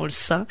voit et on le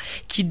sent,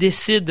 qui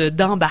décide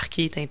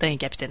d'embarquer Tintin et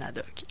Capitaine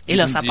Haddock. Et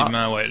là, ça part.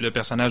 Ouais, le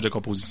personnage de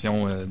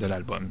composition de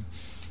l'album.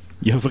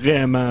 Il a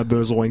vraiment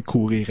besoin de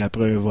courir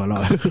après un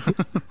voleur.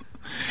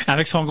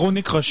 Avec son gros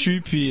nez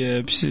crochu puis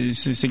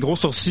ses gros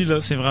sourcils, là,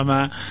 c'est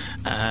vraiment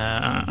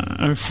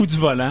un fou du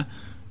volant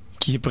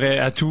qui est prêt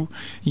à tout.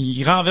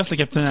 Il renverse le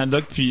Capitaine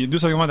Haddock, puis 2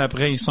 secondes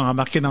après, ils sont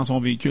embarqués dans son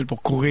véhicule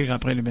pour courir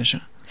après les méchants.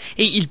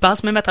 Et il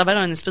passe même à travers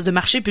un espèce de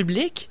marché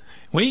public.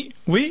 Oui.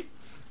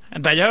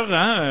 D'ailleurs,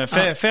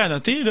 fait à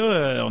noter,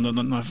 là,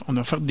 on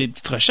a fait des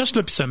petites recherches,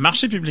 là, puis ce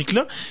marché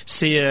public-là,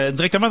 c'est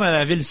directement dans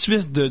la ville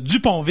suisse de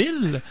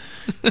Duponville,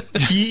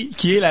 qui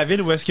est la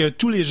ville où est-ce que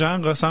tous les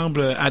gens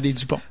ressemblent à des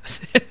Dupont.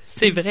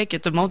 C'est vrai que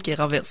tout le monde qui est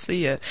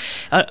renversé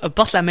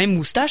porte la même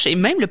moustache et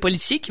même le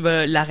policier qui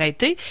va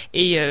l'arrêter.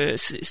 Et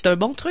c'est un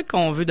bon truc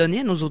qu'on veut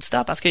donner à nos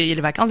auditeurs parce qu'il y a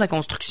les vacances de la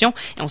construction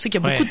et on sait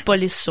qu'il y a beaucoup de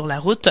police sur la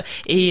route.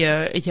 Et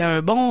il y a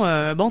un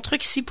bon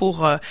truc ici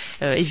pour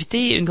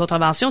éviter une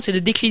contravention, c'est de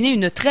décliner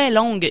une très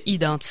longue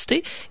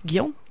identité.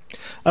 Guillaume?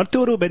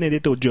 Arturo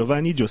Benedetto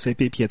Giovanni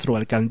Giuseppe Pietro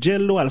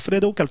Arcangelo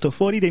Alfredo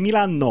Caltofori de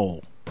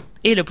Milano.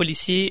 Et le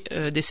policier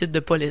décide de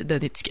pas donner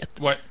d'étiquette.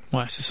 Ouais,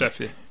 c'est ça.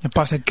 Fait. Il n'y a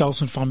pas assez de cases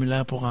sur le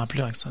formulaire pour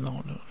remplir avec ce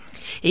nom-là.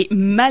 Et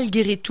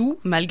malgré tout,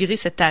 malgré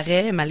cet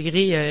arrêt,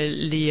 malgré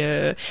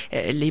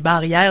les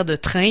barrières de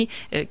train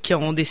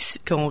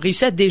qu'on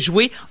réussi à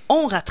déjouer,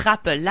 on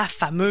rattrape la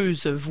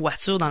fameuse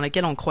voiture dans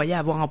laquelle on croyait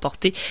avoir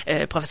emporté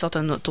professeur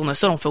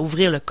Tournesol. On fait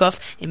ouvrir le coffre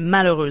et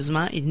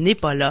malheureusement, il n'est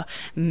pas là.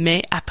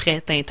 Mais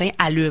après, Tintin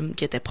allume,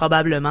 qui était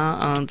probablement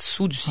en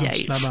dessous du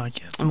siège. En dessous de la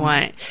banquette.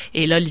 Ouais.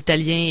 Et là,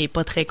 l'Italien est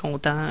pas très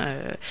content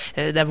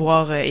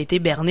d'avoir été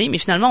berné. Mais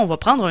finalement, on va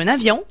prendre un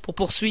avion pour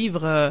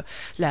poursuivre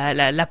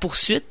la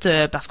poursuite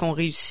parce qu'on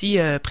réussit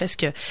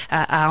presque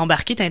à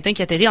embarquer Tintin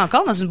qui atterrit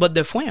encore dans une botte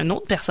de foin, un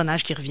autre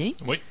personnage qui revient.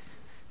 Oui.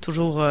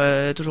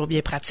 Toujours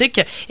bien pratique.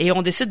 Et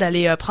on décide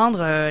d'aller prendre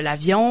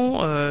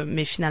l'avion,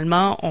 mais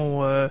finalement,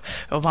 on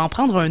va en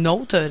prendre un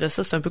autre. Là,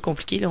 ça, c'est un peu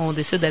compliqué. Là. On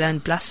décide d'aller à une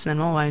place,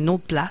 finalement, on va à une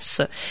autre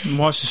place.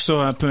 Moi, c'est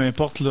ça, peu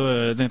importe.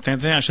 Là,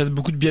 Tintin achète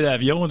beaucoup de billets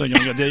d'avion.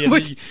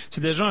 C'est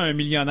déjà un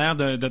millionnaire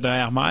de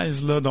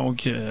Hermès, là,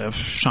 donc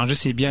changer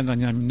ses billets à la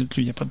dernière minute,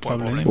 lui, il n'y a pas de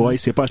problème. Ouais, il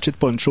s'est pas acheté de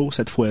poncho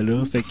cette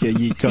fois-là, fait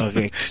qu'il est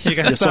correct.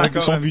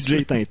 Son budget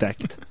est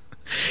intact.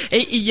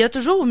 Et il y a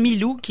toujours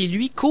Milou qui,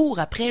 lui, court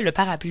après le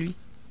parapluie.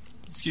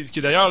 Ce qui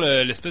est d'ailleurs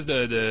l'espèce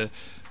de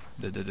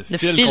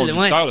fil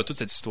conducteur de toute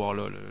cette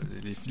histoire-là.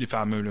 Le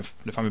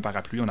fameux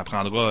parapluie. On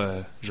apprendra,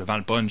 je vends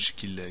le punch,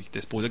 qu'il était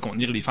supposé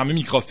contenir les fameux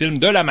microfilms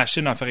de la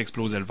machine à faire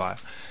exploser le verre.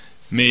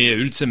 Mais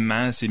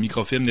ultimement, ces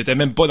microfilms n'étaient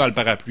même pas dans le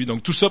parapluie.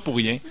 Donc tout ça pour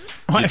rien.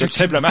 Il était tout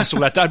simplement sur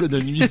la table de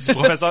nuit du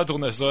professeur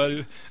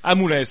Tournesol à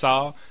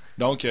Moulinsart.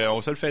 Donc,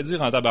 on se le fait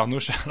dire en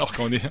tabarnouche alors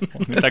qu'on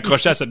est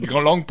accroché à cette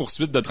longue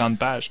poursuite de 30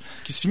 pages,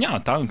 qui se finit en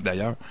tank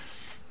d'ailleurs.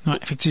 Ouais,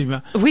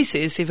 effectivement. Oui,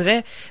 c'est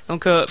vrai.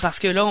 Donc parce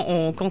que là,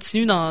 on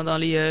continue dans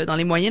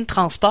les moyens de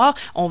transport.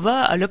 On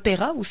va à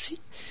l'opéra aussi.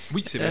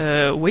 Oui, c'est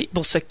vrai. Oui,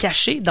 pour se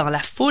cacher dans la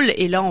foule.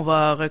 Et là, on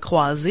va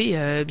recroiser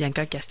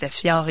Bianca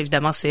Castafiore.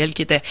 Évidemment, c'est elle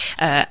qui était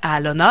à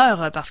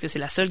l'honneur parce que c'est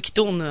la seule qui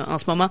tourne en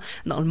ce moment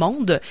dans le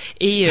monde.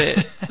 Et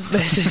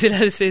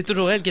c'est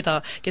toujours elle qui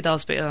est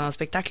en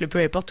spectacle, peu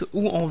importe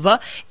où on va.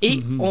 Et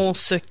on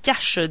se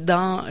cache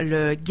dans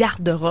le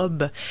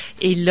garde-robe.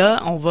 Et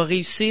là, on va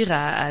réussir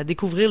à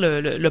découvrir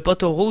le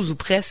poteau rose ou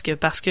presque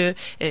parce que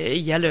il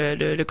y a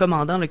le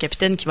commandant, le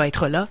capitaine qui va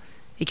être là.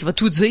 Et qui va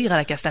tout dire à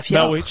la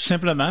Castafiore. Ben oui, tout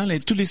simplement.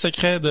 Tous les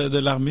secrets de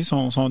l'armée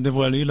sont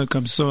dévoilés là,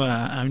 comme ça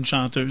à une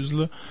chanteuse.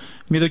 Là.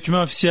 Mes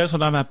documents officiels sont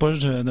dans ma poche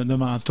de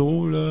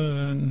manteau.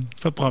 Là.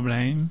 Pas de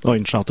problème. Oh,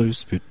 une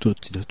chanteuse, tu peux tout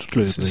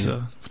le dire. C'est ça,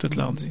 faut tout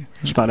leur dire.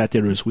 Je parlais à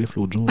Taylor Swift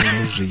l'autre jour. Là,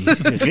 j'ai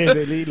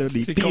révélé là,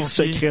 les pires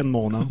secrets de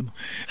mon âme.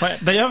 Ouais.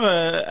 D'ailleurs,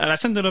 à la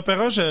scène de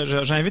l'opéra,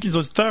 j'invite les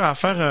auditeurs à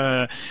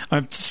faire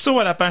un petit saut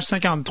à la page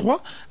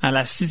 53, à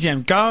la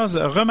 6e case.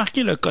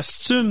 Remarquez le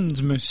costume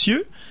du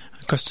monsieur.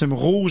 Costume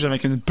rouge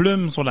avec une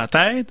plume sur la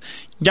tête.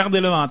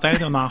 Gardez-le en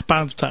tête, on en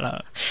reparle tout à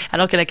l'heure.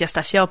 Alors que la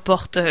Castafiore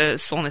porte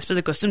son espèce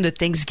de costume de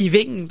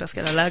Thanksgiving, parce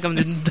qu'elle a l'air comme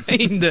d'une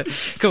dinde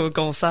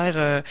qu'on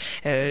sert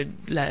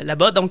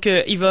là-bas. Donc,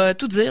 il va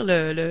tout dire,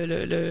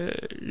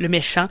 le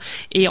méchant,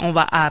 et on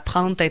va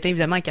apprendre, Tintin,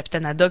 évidemment, et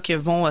Capitaine Haddock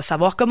vont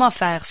savoir comment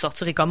faire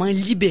sortir et comment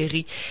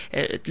libérer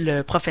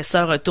le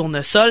professeur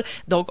Tournesol.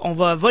 Donc, on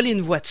va voler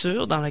une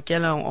voiture dans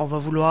laquelle on va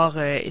vouloir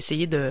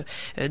essayer de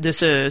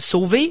se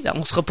sauver.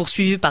 On sera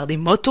poursuivi par des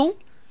motos.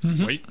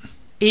 Mm-hmm. Oui.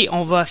 Et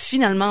on va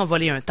finalement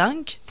voler un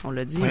tank, on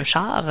l'a dit, un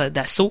char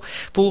d'assaut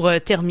pour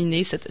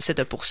terminer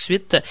cette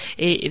poursuite.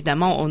 Et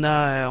évidemment, on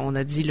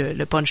a dit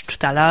le punch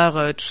tout à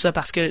l'heure, tout ça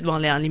parce que dans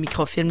les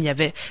microfilms, il y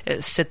avait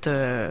cette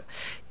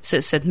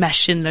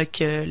machine là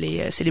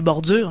c'est les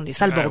bordures, les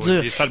sales bordures.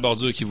 Oui, les sales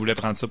bordures qui voulaient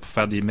prendre ça pour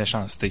faire des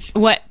méchancetés.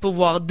 Ouais, pour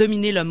pouvoir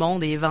dominer le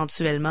monde et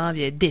éventuellement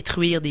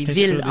détruire des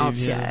villes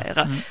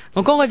entières.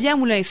 Donc on revient à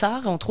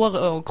Moulin-Sart, on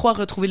croit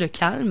retrouver le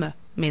calme,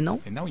 mais non.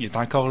 Mais non, il est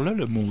encore là,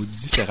 le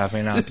maudit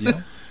Séraphin Lampion.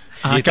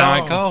 Il est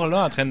encore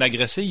là en train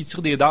d'agresser, il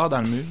tire des dards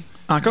dans le mur.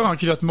 Encore en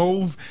culotte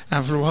mauve,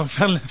 à vouloir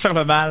faire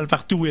le mal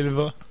partout où il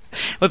va.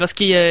 Oui, parce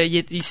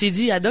qu'il s'est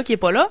dit, Haddock il est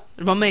pas là,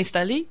 je vais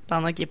m'installer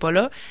pendant qu'il est pas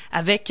là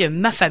avec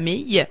ma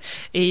famille.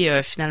 Et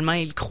finalement,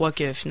 il croit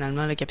que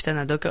finalement le capitaine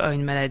Haddock a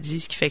une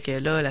maladie, ce qui fait que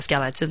là, la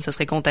scarlatine, ce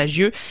serait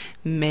contagieux.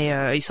 Mais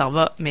il s'en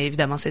va. Mais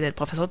évidemment, c'est le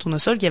professeur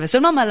Tournesol qui avait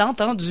seulement mal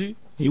entendu.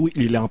 Et oui,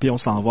 les lampions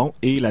s'en vont.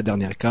 Et la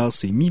dernière case,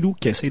 c'est Milou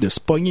qui essaie de se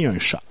pogner un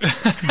chat.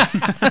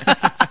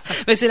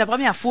 Mais c'est la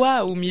première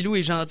fois où Milou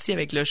est gentil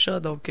avec le chat.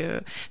 Donc,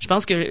 je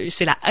pense que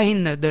c'est la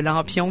haine de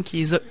Lampion qui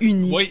les a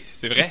unis. Oui,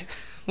 c'est vrai.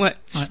 Ouais,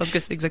 je pense que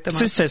c'est exactement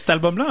ça. Cet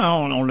album-là, hein,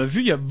 on l'a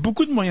vu, il y a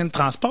beaucoup de moyens de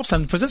transport. Ça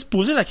nous faisait se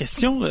poser la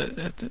question,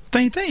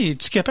 Tintin,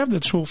 es-tu capable de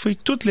te chauffer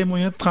tous les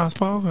moyens de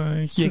transport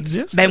qui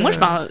existent? Ben moi, je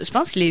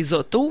pense que les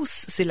autos,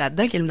 c'est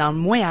là-dedans qu'il est dans le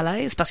moins à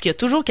l'aise parce qu'il y a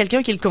toujours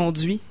quelqu'un qui le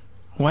conduit.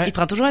 Ouais. Il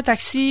prend toujours un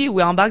taxi ou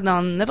il embarque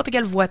dans n'importe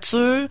quelle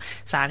voiture.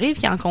 Ça arrive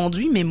qu'il en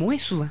conduit, mais moins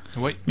souvent.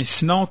 Oui. Mais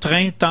sinon,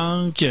 train,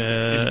 tank,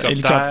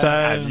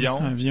 hélicoptère,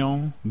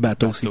 avion.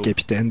 Bateau, c'est le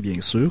capitaine,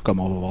 bien sûr, comme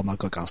on va voir dans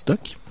Coq en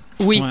stock.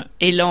 Oui,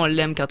 et là, on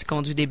l'aime quand il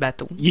conduit des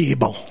bateaux. Il est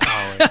bon. Ah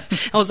ouais.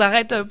 On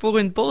s'arrête pour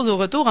une pause. Au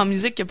retour, en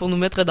musique, pour nous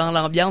mettre dans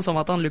l'ambiance, on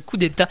va entendre le coup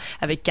d'état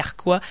avec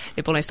Carquois.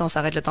 Et pour l'instant, on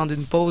s'arrête le temps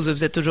d'une pause.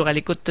 Vous êtes toujours à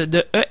l'écoute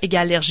de E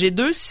égale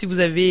Hergé2. Si vous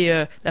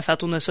avez l'affaire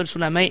Tournesol sous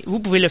la main, vous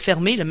pouvez le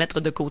fermer, le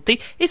mettre de côté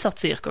et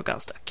sortir Coq en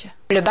stock.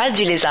 Le Bal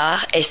du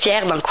Lézard est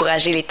fier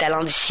d'encourager les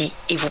talents d'ici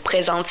et vous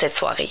présente cette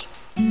soirée.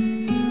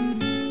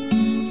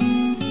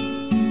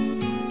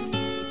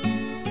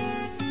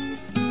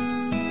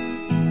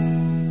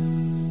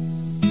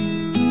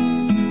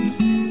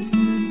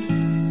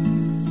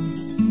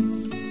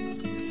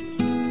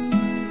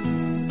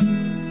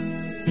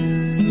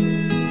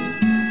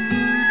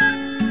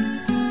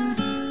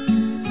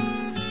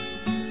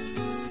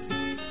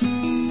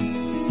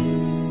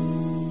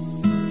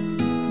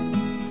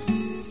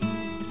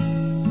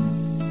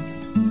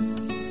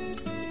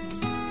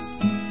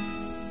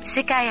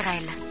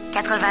 CKRL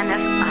 89.1.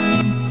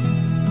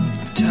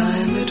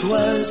 Time it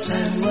was,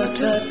 and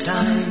what a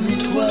time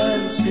it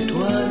was,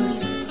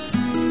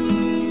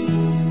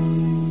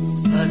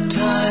 a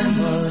time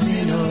of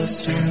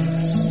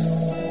innocence,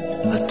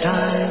 a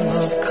time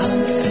of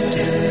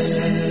confidences.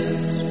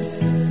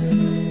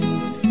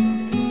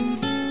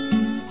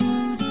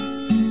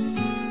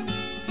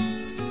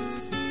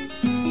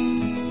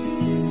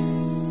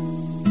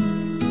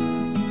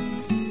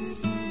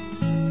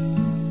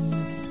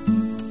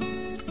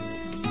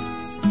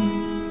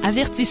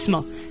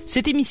 Avertissement.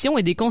 Cette émission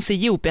est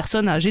déconseillée aux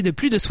personnes âgées de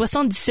plus de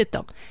 77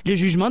 ans. Le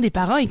jugement des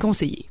parents est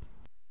conseillé.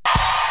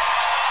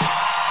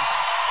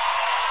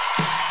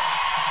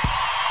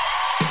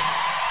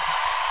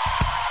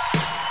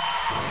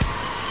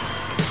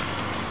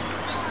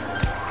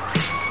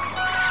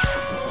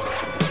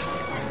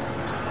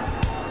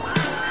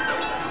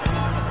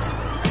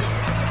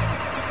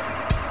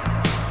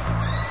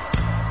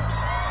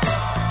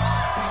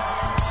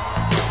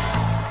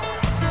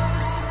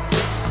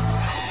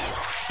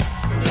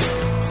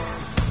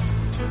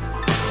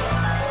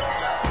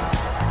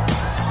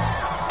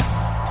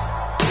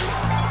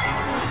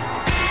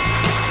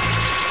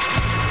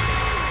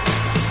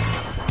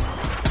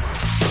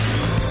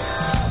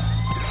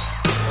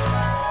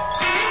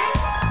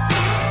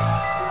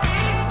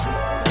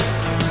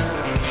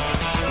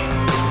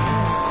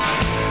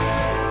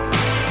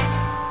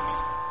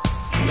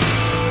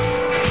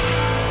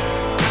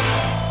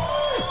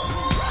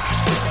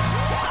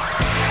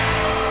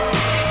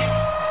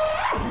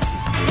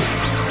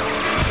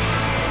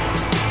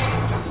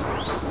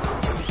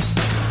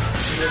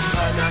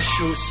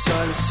 marche au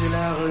sol, c'est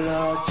la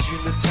relâche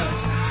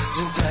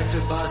d'une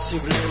tête basse et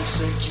blême,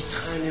 celle qui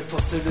traîne et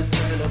porte le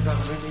tel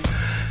parvenu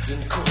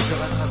d'une course de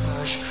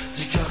rattrapage,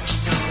 du cœur qui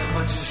n'a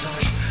pas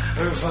d'usage.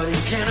 Un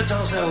va-et-vient de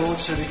temps à autre,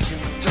 celui qui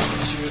me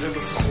torture et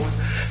me frôle,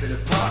 mais le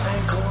pas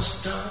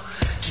inconstant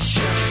qui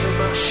cherche le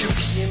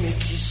marchepied mais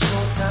qui sont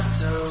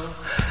atteints.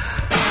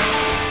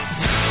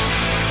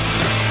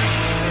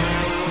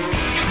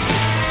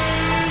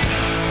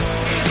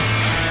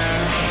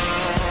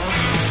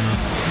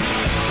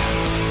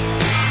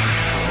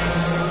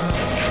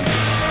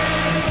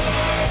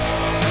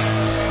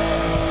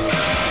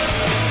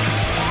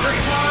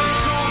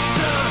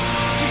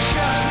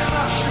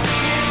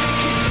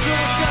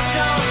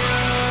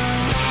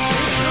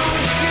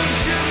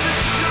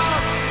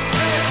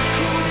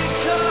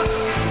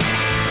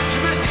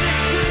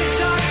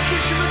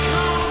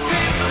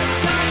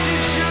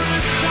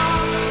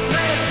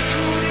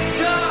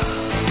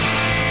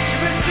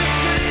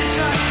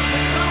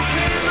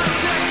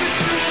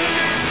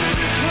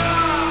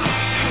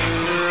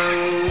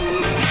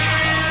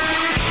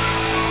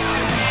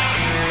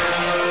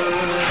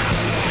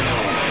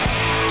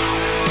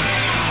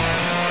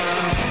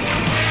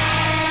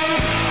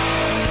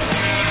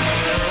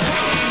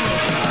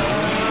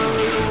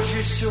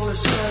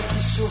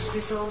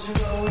 Étendu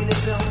là où il est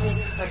fermé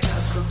à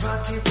quatre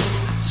pattes et pour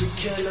ce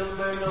qu'elle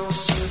me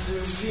lance de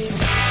vie.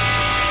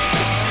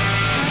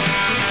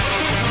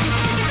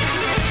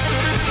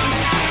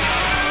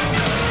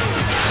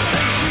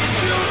 J'ai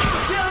dû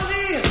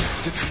m'interdire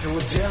depuis nos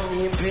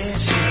derniers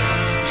baisers.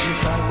 J'ai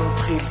vraiment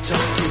pris le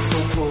temps qu'il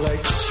faut pour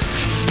expier.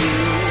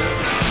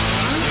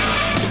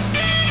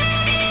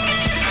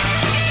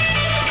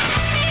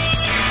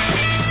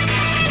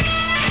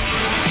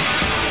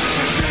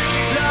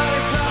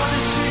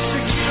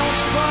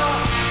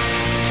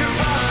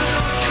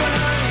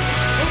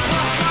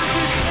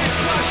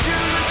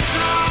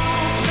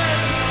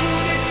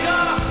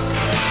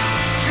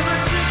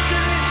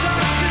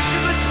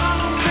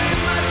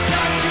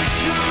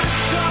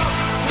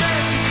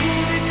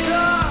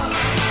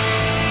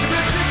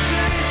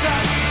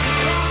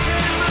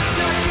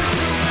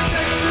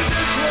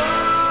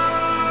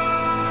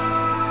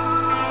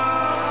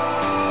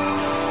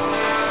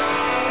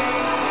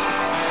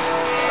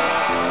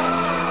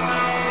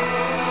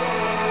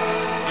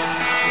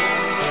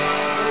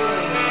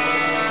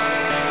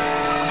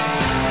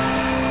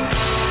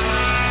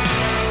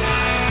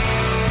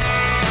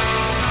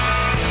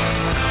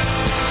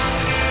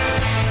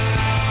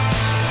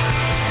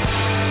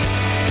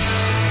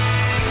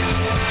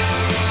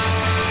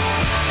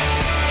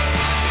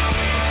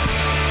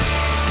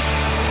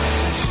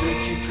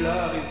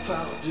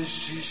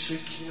 Par-dessus ceux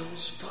qui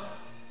n'osent pas,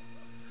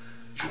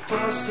 je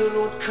passe de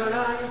l'eau de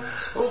Cologne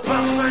au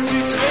parfum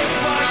du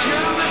trépas. Je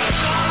me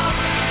sens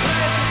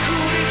près du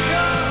coup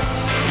d'état.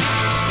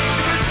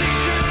 Je me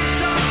dicte les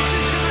actes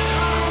et je me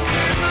trompe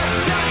et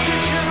m'attaque.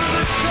 Je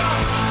me sens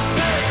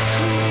près du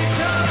coup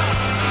d'état.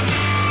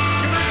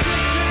 Je me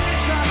dicte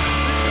les actes,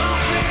 me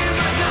trompe et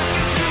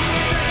m'attaque sous le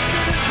texte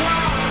de toi.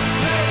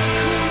 Près du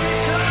coup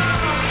d'état.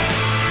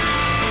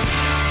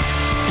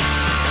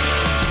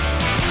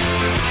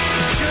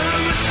 Je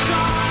me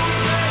sens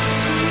près du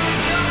coup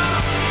d'état.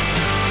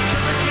 Je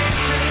me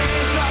dicte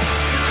les actes,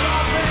 me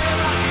trompe et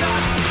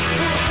m'attaque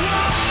pour toi.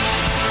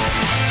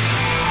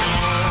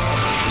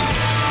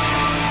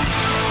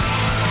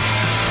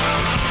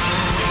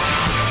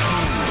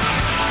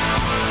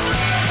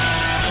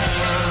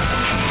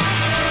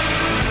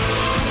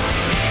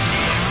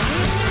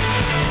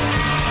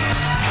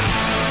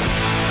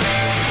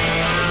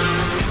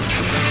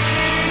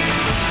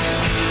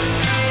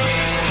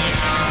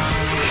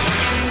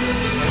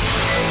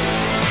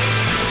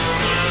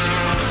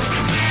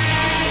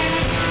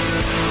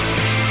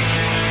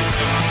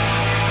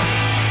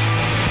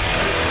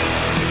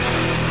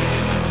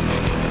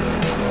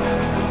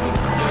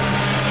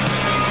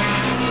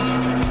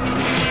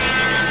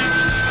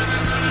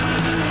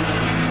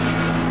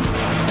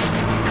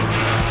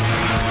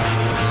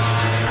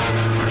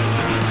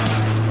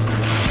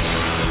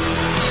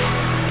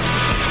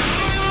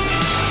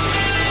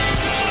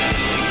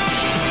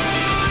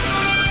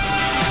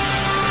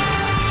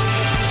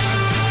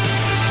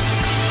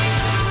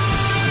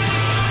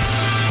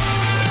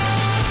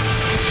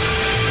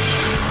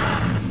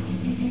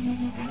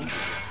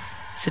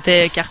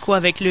 C'était Carquois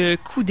avec le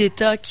coup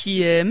d'état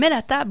qui met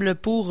la table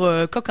pour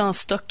Coq en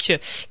stock,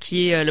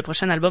 qui est le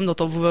prochain album dont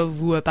on va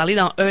vous parler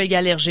dans E =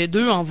 Hergé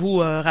 2, en vous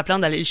rappelant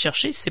d'aller le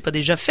chercher si c'est pas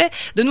déjà fait,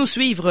 de nous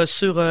suivre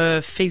sur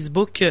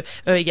Facebook E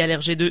 =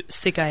 Hergé 2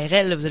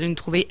 CKRL, vous allez nous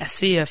trouver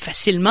assez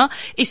facilement,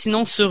 et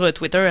sinon sur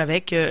Twitter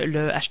avec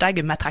le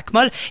hashtag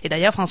Matraquemolle. Et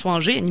d'ailleurs François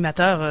Angers,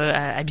 animateur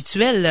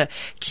habituel,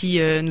 qui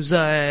nous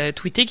a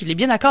tweeté qu'il est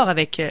bien d'accord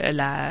avec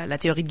la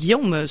théorie de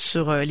Guillaume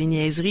sur les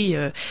niaiseries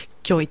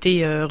qui ont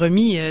été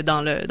remis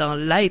dans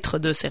l'être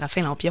de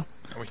Séraphin Lampion.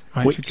 Oui,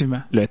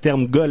 effectivement. Le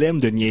terme golem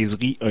de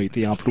niaiserie a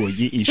été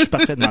employé et je suis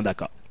parfaitement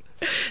d'accord.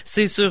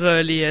 C'est sur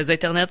les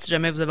internets, si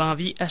jamais vous avez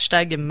envie,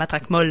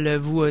 #matraquemol,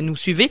 vous nous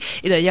suivez.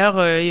 Et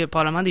d'ailleurs, il y a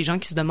probablement des gens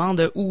qui se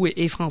demandent où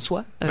est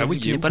François. Oui,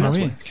 il est pas Ah là.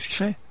 oui, qu'est-ce qu'il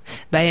fait?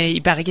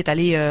 Il paraît qu'il est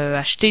allé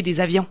acheter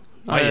des avions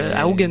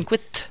à Ogunquit.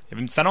 Il y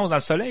avait une petite annonce dans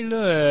le soleil,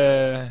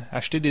 là,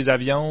 acheter des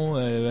avions,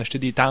 acheter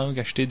des tanks,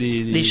 acheter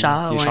des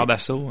chars, chars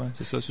d'assaut. Hein,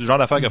 c'est ça. C'est le genre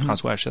d'affaires que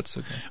François achète, ça.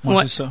 Ouais,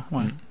 Ouais. c'est ça.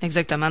 Ouais.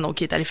 Exactement.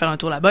 Donc, il est allé faire un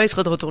tour là-bas. Il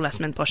sera de retour la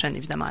semaine prochaine,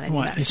 évidemment, à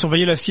l'animation. Ouais. Et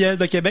surveiller le ciel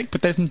de Québec,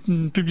 peut-être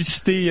une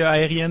publicité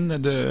aérienne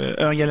de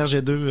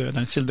Hergé dans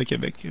le ciel de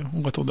Québec,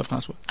 au retour de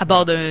François. À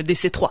bord d'un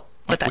DC-3.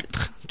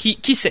 Peut-être.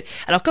 Qui sait?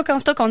 Alors, Coq en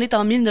stock, on est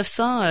en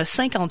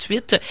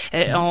 1958.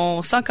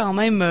 On sent quand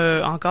même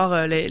encore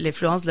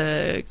l'influence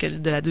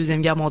de la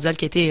Deuxième Guerre mondiale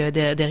qui était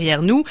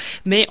derrière nous,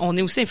 mais on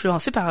est aussi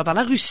influencé par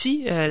la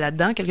Russie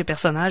là-dedans. Quelques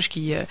personnages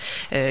qui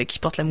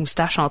portent la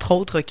moustache, entre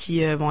autres,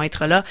 qui vont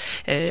être là.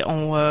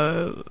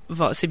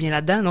 C'est bien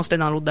là-dedans? Non, c'était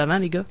dans l'autre d'avant,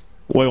 les gars?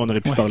 Oui, on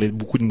aurait pu parler de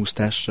beaucoup de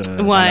moustaches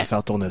dans Ouais.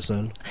 l'affaire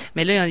Tournesol.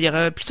 Mais là, il y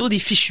aura plutôt des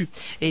fichus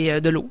et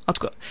de l'eau. En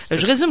tout cas,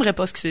 je résumerai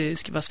pas ce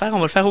qui va se faire. On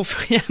va le faire au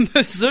fur et à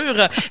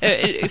mesure.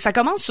 Ça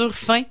commence sur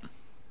fin.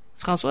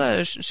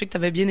 François, je sais que tu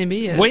avais bien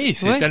aimé. Oui,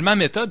 c'est tellement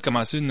méta de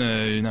commencer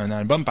un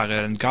album par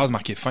une case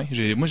marquée fin.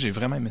 Moi, j'ai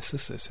vraiment aimé ça,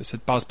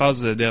 cette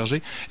passe-passe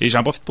d'Hergé. Et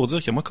j'en profite pour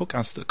dire que moi, Coq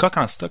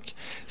en stock,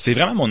 c'est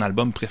vraiment mon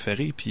album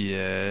préféré. Puis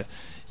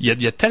il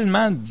y a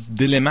tellement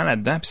d'éléments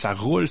là-dedans, puis ça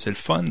roule, c'est le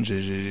fun.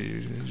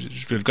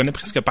 Je le connais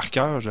presque par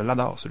cœur, je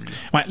l'adore celui-là.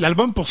 Ouais,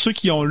 l'album pour ceux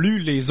qui ont lu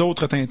les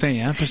autres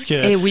Tintins, hein, puisque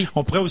oui.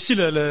 on pourrait aussi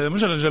moi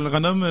je le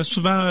renomme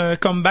souvent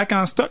Comeback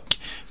en stock,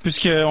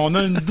 puisque on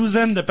a une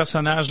douzaine de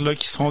personnages là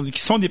qui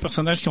sont des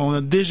personnages qu'on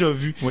a déjà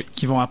vus,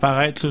 qui vont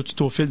apparaître là,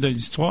 tout au fil de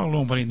l'histoire. Là,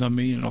 on va les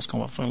nommer lorsqu'on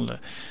va faire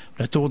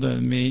le tour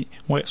mais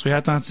soyez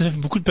attentifs,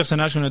 beaucoup de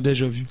personnages qu'on a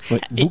déjà vus.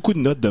 Ouais, beaucoup de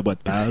notes de bas de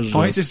page.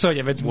 Oui, c'est ça, il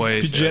y avait du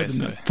budget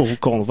c'est vrai. Pour vous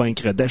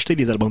convaincre d'acheter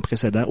les albums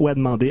précédents ou à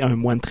demander à un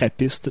moine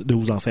trappiste de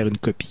vous en faire une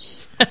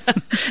copie.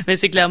 Mais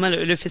c'est clairement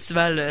le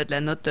festival de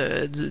la note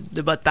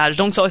de bas de page.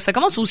 Donc, ça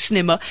commence au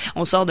cinéma.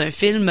 On sort d'un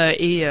film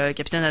et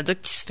Capitaine Haddock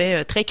qui se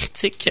fait très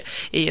critique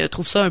et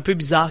trouve ça un peu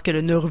bizarre que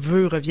le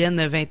nerveux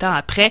revienne 20 ans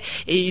après.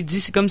 Et il dit,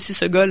 c'est comme si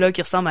ce gars-là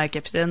qui ressemble à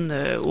Capitaine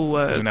au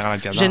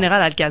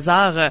Général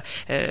Alcazar,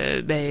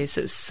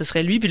 ce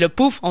serait lui. Puis là,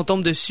 pouf, on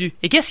tombe dessus.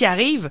 Et qu'est-ce qui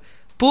arrive?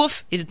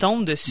 Pouf, il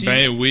tombe dessus.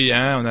 Ben oui,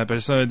 hein, on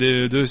appelle ça un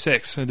deux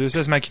sexes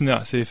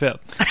machina, c'est fait.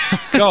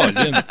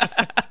 Colin.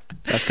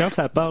 Parce que quand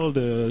ça parle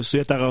de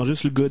c'est arrangé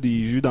sur le gars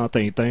des vues dans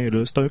Tintin,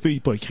 là, c'est un peu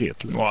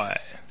hypocrite. Là. Ouais.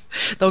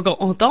 Donc,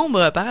 on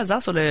tombe par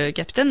hasard sur le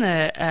capitaine,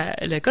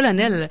 le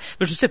colonel,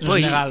 je sais pas. Le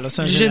général, là,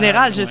 c'est un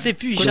général, je sais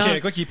plus.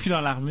 Quoi qu'il est plus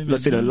dans l'armée. Là,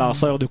 c'est le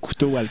lanceur de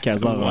couteau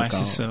Alcazar ouais, encore.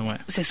 c'est ça, ouais.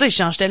 C'est ça, il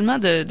change tellement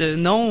de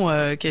nom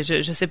que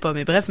je sais pas.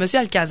 Mais bref, Monsieur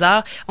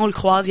Alcazar, on le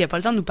croise, il a pas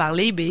le temps de nous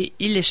parler, mais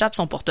il échappe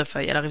son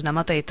portefeuille. Alors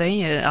évidemment,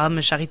 Tintin, âme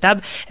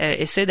charitable,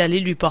 essaie d'aller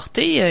lui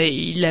porter.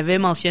 Il avait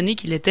mentionné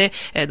qu'il était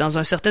dans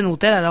un certain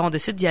hôtel, alors on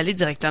décide d'y aller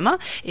directement.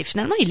 Et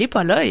finalement, il est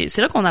pas là. Et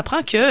c'est là qu'on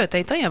apprend que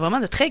Tintin a vraiment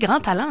de très grands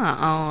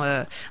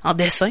talents en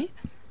dessin.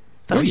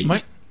 Parce qu'il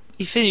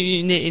il fait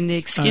une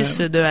esquisse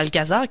de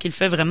Alcazar qu'il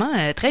fait vraiment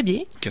très bien.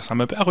 Qui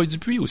ressemble un peu à Roy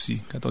Dupuis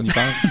aussi, quand on y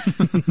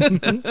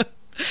pense.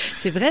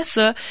 C'est vrai,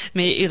 ça.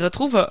 Mais il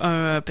retrouve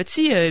un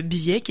petit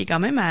billet qui est quand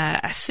même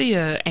assez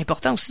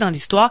important aussi dans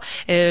l'histoire.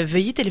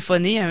 Veuillez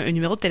téléphoner un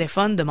numéro de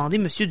téléphone, demandez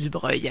Monsieur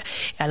Dubreuil.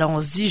 Alors,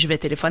 on se dit, je vais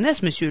téléphoner à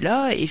ce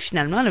monsieur-là, et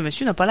finalement, le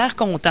monsieur n'a pas l'air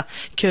content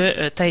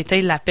que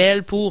Tintin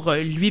l'appelle pour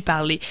lui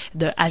parler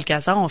de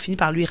Alcazar. On finit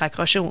par lui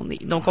raccrocher au nez.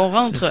 Donc, on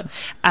rentre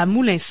à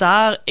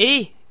Moulinsart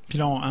et... Puis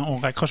là, on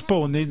raccroche pas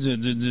au nez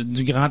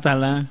du grand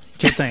talent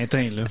qu'est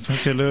Tintin, là.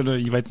 Parce que là,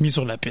 il va être mis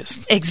sur la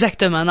piste.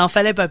 Exactement. N'en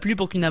fallait pas plus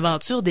pour qu'une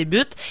aventure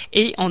débute.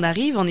 Et on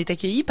est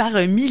accueilli par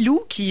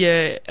Milou qui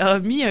a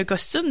mis un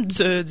costume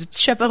du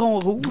petit chaperon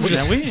rouge.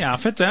 Oui, en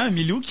fait,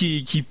 Milou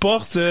qui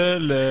porte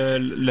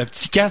le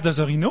petit casque de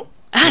Zorino.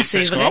 Ah,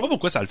 c'est Je vrai. comprends pas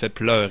pourquoi ça le fait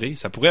pleurer.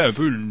 Ça pourrait un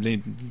peu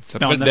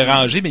le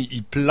déranger, mais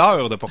il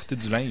pleure de porter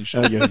du linge.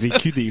 Il a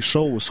vécu des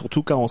choses,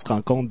 surtout quand on se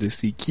rend compte de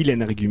c'est qui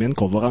l'énergumène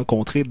qu'on va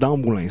rencontrer dans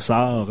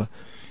Moulinsart.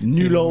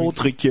 Nul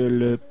autre que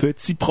le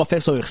petit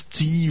professeur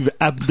Steve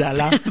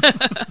Abdallah.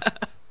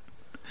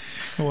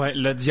 Ouais,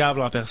 le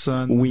diable en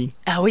personne. Oui.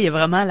 Ah oui, il y a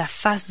vraiment la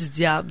face du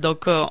diable.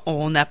 Donc,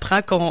 on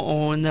apprend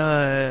qu'on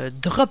a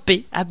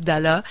droppé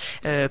Abdallah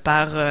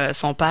par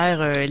son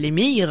père,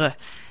 l'émir.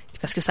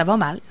 Parce que ça va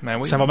mal. Ben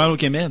oui. Ça va mal au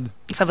Kémed.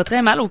 Ça va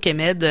très mal au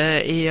Kémed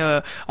et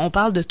on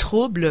parle de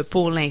troubles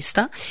pour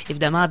l'instant.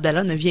 Évidemment,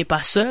 Abdallah ne vient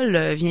pas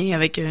seul, vient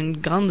avec une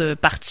grande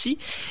partie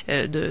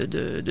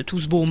de tout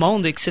ce beau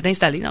monde qui s'est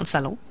installé dans le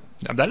salon.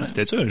 Abdallah,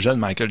 c'était-tu un jeune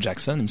Michael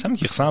Jackson? Il me semble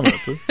qu'il ressemble un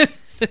peu.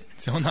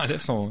 Si on enlève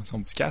son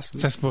petit casque.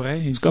 Ça se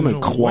pourrait. C'est comme un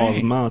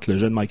croisement entre le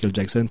jeune Michael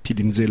Jackson puis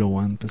Lindsay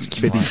Lohan, parce qu'il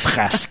fait des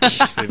frasques.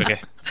 C'est vrai.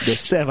 De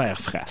sévères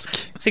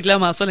frasques. C'est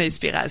clairement ça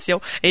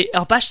l'inspiration. Et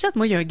en page 7,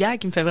 moi, il y a un gars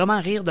qui me fait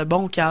vraiment rire de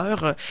bon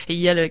cœur. Et il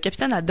y a le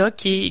capitaine Haddock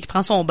qui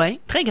prend son bain.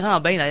 Très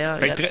grand bain, d'ailleurs.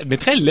 Mais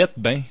très laid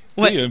bain.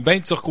 Tu sais, un bain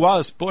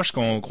turquoise poche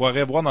qu'on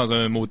croirait voir dans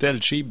un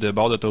motel cheap de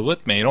bord d'autoroute,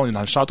 mais là, on est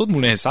dans le château de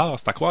Moulinsart.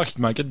 C'est à croire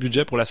qu'il manquait de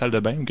budget pour la salle de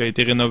bain, qui a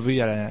été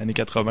rénovée à l'année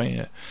 80.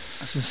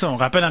 C'est ça, on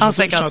rappelle dans le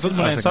château de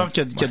Moulinsart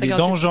qu'il y a des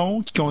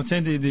donjons qui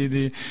contiennent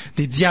des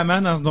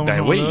diamants dans ce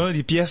donjon-là,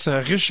 des pièces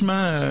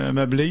richement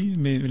meublées,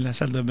 mais la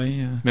salle de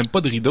bain... Même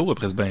pas de rideau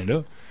après ce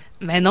bain-là.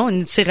 Mais non,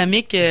 une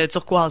céramique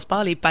turquoise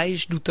pâle et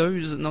pêche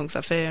douteuse, donc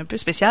ça fait un peu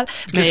spécial.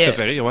 Qu'est-ce qui te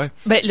fait rire, ouais?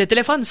 Ben, le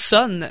téléphone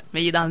sonne,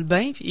 mais il est dans le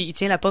bain, puis il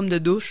tient la pomme de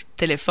douche,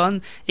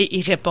 téléphone, et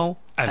il répond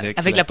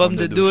avec la pomme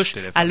de douche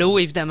à l'eau,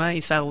 évidemment,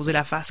 il se fait arroser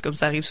la face, comme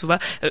ça arrive souvent.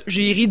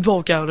 J'ai ri de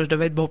bon cœur, là, je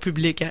devais être bon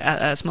public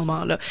à ce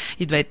moment-là.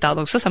 Il devait être tard.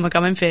 Donc ça m'a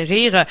quand même fait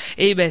rire.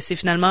 Et ben c'est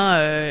finalement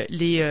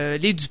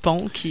les Dupont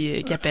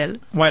qui appellent.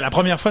 Ouais, la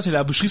première fois, c'est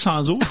la boucherie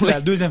sans eau.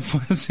 La deuxième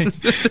fois,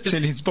 c'est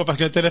les Dupont, parce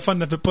que le téléphone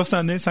ne peut pas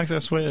sonner sans que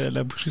ce soit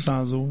la boucherie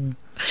sans eau.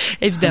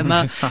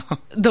 Évidemment.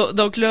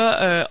 Donc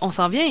là, on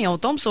s'en vient et on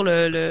tombe sur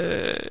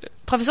le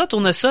professeur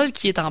Tournesol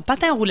qui est en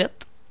patin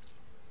roulette.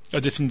 Ah,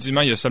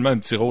 définitivement, il y a seulement un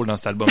petit rôle dans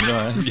cet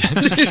album-là. Hein.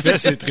 Tout ce qu'il fait,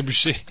 c'est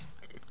trébucher.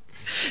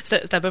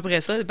 C'est à peu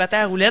près ça, le patin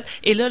à roulette.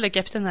 Et là, le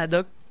capitaine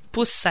Haddock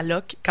pousse sa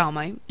loque quand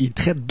même. Il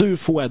traite 2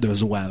 fois de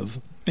zouave.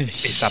 Et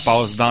ça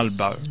passe dans le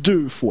beurre.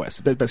 2 fois.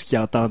 C'est peut-être parce qu'il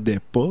entendait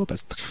pas,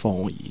 parce que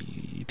Trifon,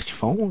 il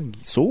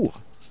est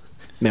sourd.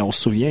 Mais on se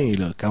souvient,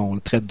 là, quand on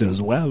le traite de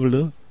zouave,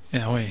 là.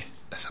 Ah ouais.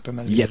 Ça peut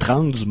mal il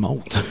étrangle du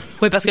monde.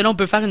 Oui, parce que là, on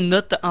peut faire une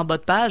note en bas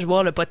de page,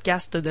 voir le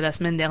podcast de la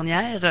semaine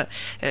dernière,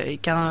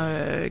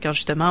 quand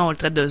justement on le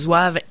traite de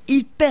zouave,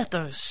 il pète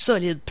un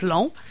solide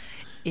plomb.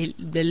 Et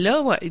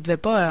là, ouais, il devait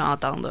pas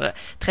entendre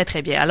très,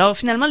 très bien. Alors,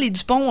 finalement, les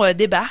Dupont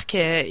débarquent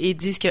et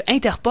disent que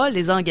Interpol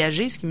les a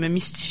engagés, ce qui me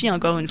mystifie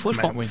encore une fois. Je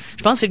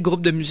pense que c'est le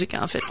groupe de musique,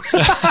 en fait.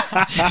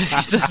 Parce que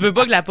ça se peut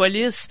pas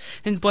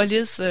que une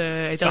police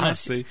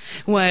internationale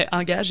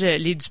engage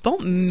les Dupont,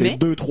 mais... C'est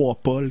 2-3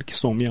 Paul qui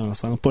sont mis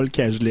ensemble. Paul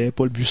Cagelet,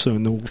 Paul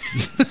Buissonneau,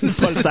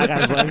 Paul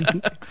Sarrazin.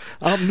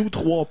 Entre nous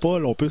 3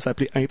 Paul, on peut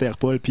s'appeler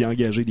Interpol puis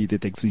engager des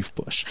détectives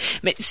poches.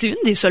 Mais c'est une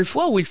des seules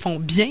fois où ils font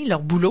bien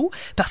leur boulot,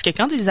 parce que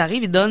quand ils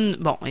arrivent, ils donnent,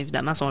 bon,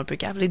 évidemment, ils sont un peu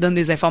caves, ils donnent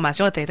des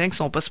informations à Tintin qu'ils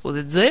sont pas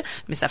supposés dire,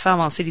 mais ça fait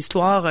avancer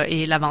l'histoire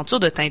et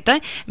l'aventure de Tintin,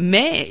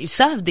 mais ils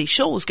savent des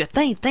choses que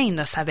Tintin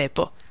ne savait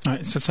pas. Ouais,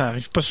 ça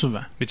arrive pas souvent.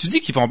 Mais tu dis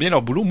qu'ils font bien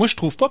leur boulot. Moi, je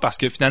trouve pas, parce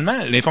que finalement,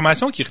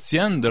 l'information qu'ils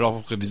retiennent de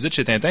leur visite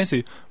chez Tintin,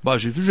 c'est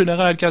j'ai vu le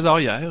général Alcazar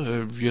hier,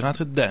 j'y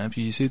rentré dedans,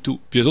 puis c'est tout.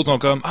 Puis les autres sont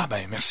comme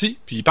merci,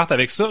 puis ils partent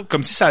avec ça,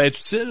 comme si ça allait être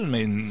utile,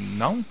 mais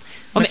non.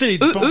 Mais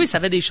eux, ils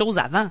savaient des choses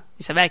avant.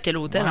 Ils savaient à quel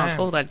hôtel, entre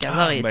autres,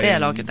 Alcazar était,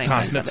 alors que Tintin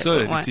transmettre ça,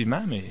 pas.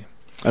 Effectivement, mais...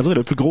 À dire,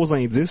 le plus gros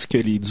indice que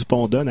les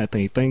Dupont donnent à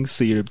Tintin,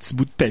 c'est le petit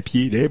bout de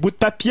papier. Les bouts de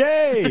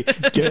papier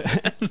que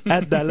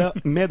Abdallah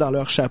met dans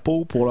leur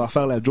chapeau pour leur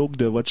faire la joke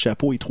de votre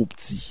chapeau est trop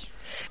petit.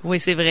 Oui,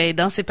 c'est vrai.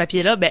 Dans ces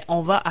papiers-là,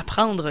 on va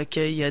apprendre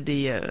qu'il y a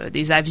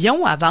des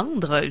avions à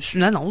vendre. C'est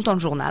une annonce dans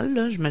le journal,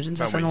 là. J'imagine que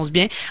ça s'annonce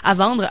bien. À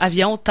vendre,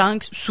 avions,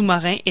 tanks,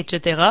 sous-marins,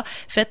 etc.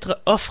 Faites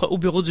offre au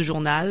bureau du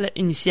journal.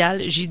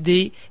 Initiales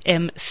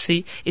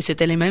JDMC. Et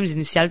c'était les mêmes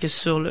initiales que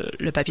sur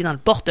le papier dans le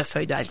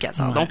portefeuille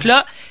d'Alcazar. Ouais. Donc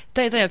là,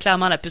 Tintin a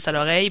clairement la puce à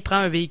l'oreille, prend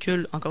un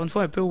véhicule, encore une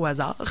fois, un peu au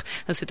hasard.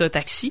 C'est un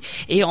taxi.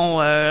 Et tout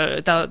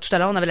à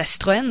l'heure, on avait la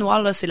Citroën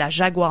noire, là, c'est la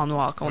Jaguar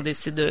noire qu'on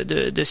décide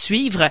de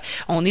suivre.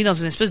 On est dans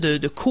une espèce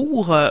de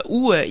cours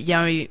où il y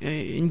a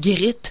une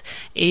guérite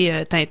et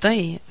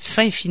Tintin,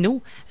 fin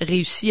finaux,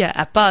 réussit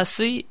à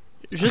passer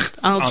juste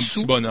en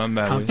dessous. Petit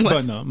bonhomme, petit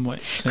bonhomme, ouais.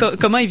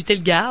 Comment éviter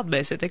le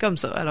garde? C'était comme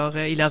ça. Alors,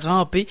 il a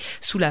rampé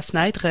sous la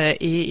fenêtre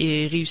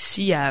et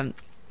réussi à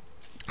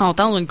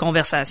entendre une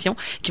conversation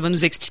qui va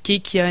nous expliquer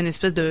qu'il y a une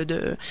espèce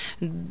de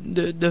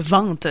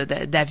vente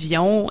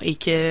d'avions et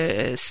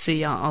que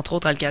c'est entre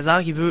autres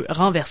Alcazar qui veut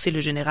renverser le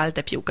général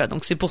Tapioca.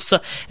 Donc c'est pour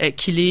ça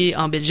qu'il est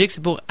en Belgique,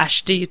 c'est pour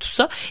acheter tout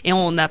ça. Et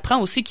on apprend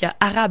aussi qu'il y a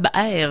Arab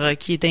Air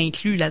qui est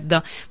inclus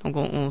là-dedans. Donc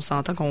on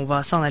s'entend qu'on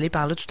va s'en aller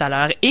par là tout à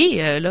l'heure.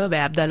 Et là,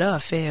 Abdallah a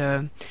fait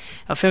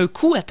un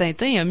coup à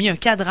Tintin, il a mis un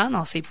cadran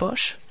dans ses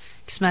poches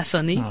qui se met à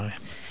sonner. Ah ouais.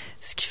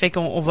 Ce qui fait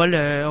qu'on va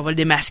le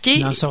démasquer.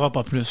 Il n'en saura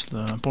pas plus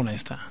là, pour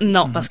l'instant.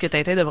 Non, parce que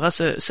Tintin devra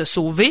se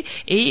sauver.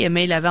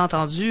 Mais il avait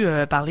entendu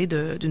parler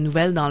d'une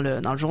nouvelle dans le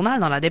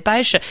journal, dans la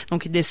dépêche.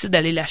 Donc, il décide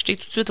d'aller l'acheter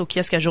tout de suite au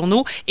kiosque à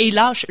journaux et il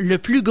lâche le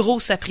plus gros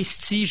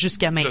sapristi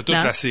jusqu'à maintenant. De toute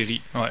la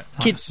série,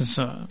 qui est c'est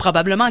ça.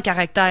 Probablement en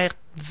caractère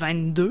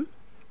 22.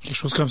 Quelque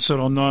chose comme ça.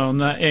 On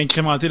a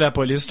incrémenté la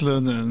police là,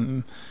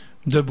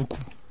 de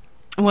beaucoup.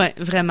 Ouais,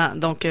 vraiment.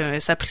 Donc,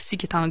 sapristi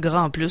qui est en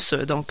gras en plus.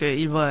 Donc,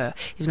 il va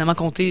évidemment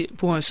compter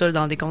pour un seul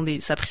dans le décompte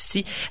des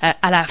sapristis.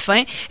 À la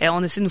fin,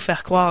 on essaie de nous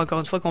faire croire, encore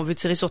une fois, qu'on veut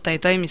tirer sur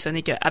Tintin, mais ce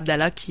n'est que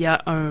Abdallah qui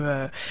a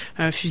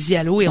un fusil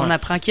à l'eau et on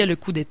apprend qu'il y a le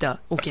coup d'État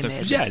au Québec. C'est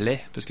un fusil à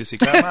lait, parce que c'est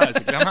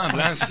clairement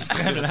blanc. C'est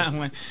très blanc,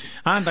 ouais.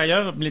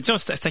 D'ailleurs,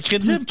 c'était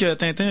crédible que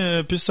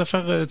Tintin puisse se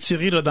faire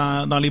tirer là,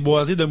 dans les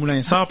boisés de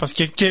Moulinsart, parce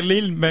que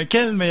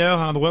quel meilleur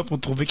endroit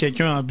pour trouver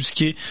quelqu'un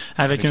embusqué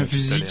avec un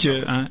fusil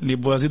que les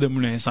boisés de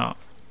Moulinsart?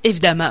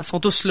 Évidemment, ils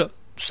sont tous là,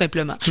 tout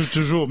simplement.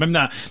 Toujours. Même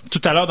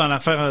tout à l'heure, dans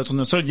l'affaire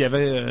Tournesol, il y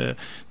avait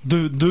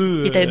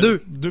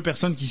deux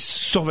personnes qui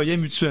surveillaient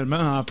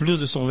mutuellement, en plus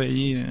de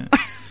surveiller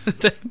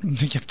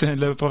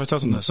Le professeur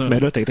Tournesol. Mais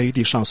là, t'as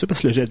été chanceux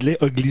parce que le jet de lait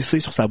a glissé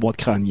sur sa boîte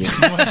crânienne.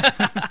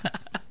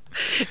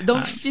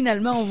 Donc,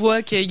 finalement, on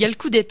voit qu'il y a le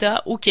coup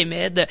d'État au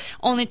Kémed.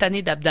 On est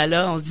tanné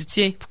d'Abdallah. On se dit,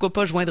 tiens, pourquoi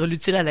pas joindre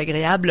l'utile à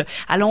l'agréable?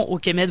 Allons au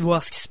Kémed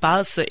voir ce qui se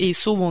passe et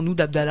sauvons-nous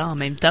d'Abdallah en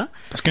même temps.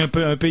 Parce qu'un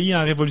pays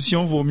en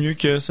révolution vaut mieux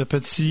que ce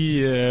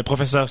petit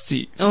professeur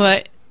Steve.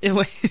 Ouais.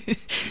 Ouais.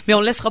 Mais on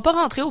le laissera pas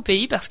rentrer au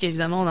pays parce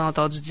qu'évidemment, on a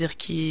entendu dire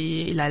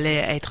qu'il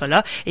allait être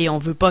là et on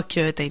veut pas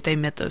que Tintin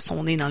mette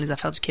son nez dans les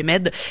affaires du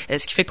Kémed.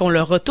 Ce qui fait qu'on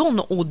le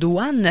retourne aux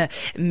douanes,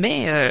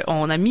 mais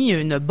on a mis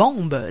une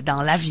bombe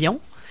dans l'avion.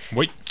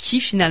 Oui. Qui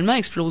finalement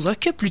explosera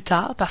que plus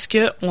tard parce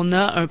que on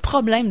a un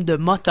problème de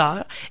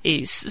moteur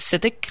et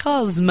cet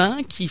écrasement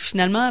qui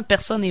finalement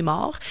personne n'est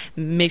mort,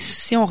 mais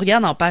si on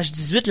regarde en page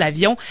 18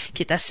 l'avion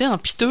qui est assez en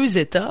piteux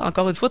état,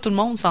 encore une fois tout le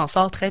monde s'en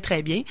sort très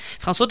très bien.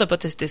 François, t'as pas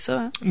testé ça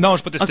hein? Non,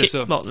 j'ai pas testé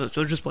ça. Bon,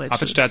 juste pour être en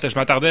fait, je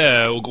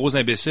m'attardais au gros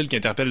imbécile qui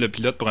interpelle le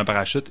pilote pour un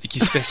parachute et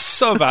qui se fait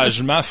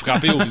sauvagement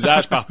frapper au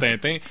visage par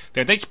Tintin.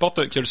 Tintin qui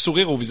a le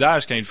sourire au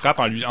visage quand il le frappe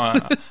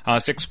en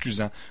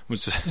s'excusant.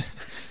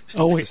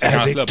 Ah oui,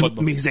 avec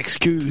toutes mes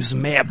excuses,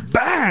 mais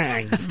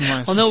bang!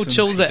 Ouais, on a autre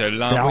chose.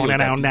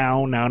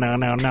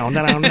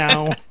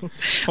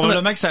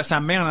 Probablement que sa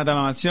main en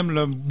adamantium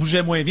là,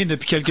 bougeait moins bien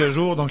depuis quelques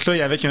jours, donc là, il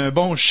y avait un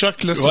bon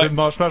choc là, sur une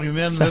mâchoire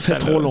humaine. Ça là, fait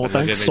trop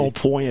longtemps que son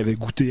poing avait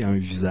goûté à un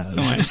visage.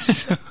 Ouais, c'est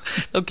ça.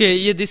 Donc,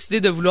 il a décidé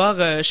de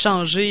vouloir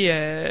changer,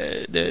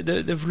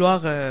 de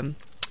vouloir...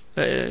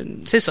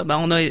 c'est ça.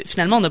 Ben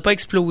finalement, on n'a pas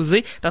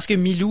explosé parce que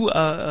Milou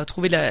a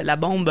trouvé la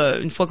bombe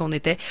une fois qu'on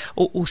était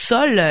au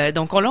sol.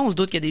 Donc là, on se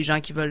doute qu'il y a des gens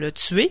qui veulent le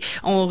tuer.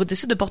 On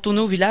décide de pas retourner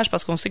au village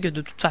parce qu'on sait que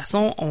de toute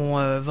façon, on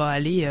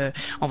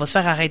va se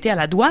faire arrêter à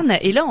la douane.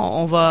 Et là,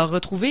 on va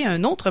retrouver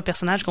un autre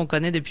personnage qu'on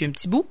connaît depuis un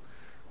petit bout.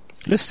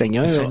 Le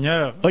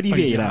seigneur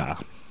Olivier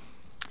Hillard.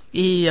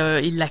 Et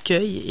il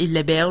l'accueille, il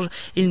l'héberge,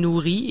 il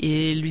nourrit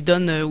et il lui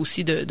donne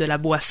aussi de la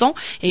boisson.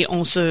 Et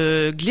on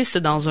se glisse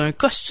dans un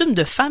costume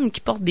de femme qui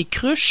porte des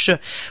cruches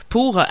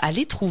pour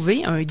aller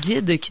trouver un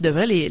guide qui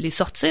devrait les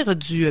sortir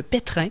du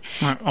pétrin.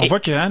 Ouais, on voit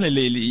que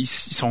ils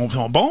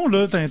sont bons,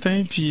 là,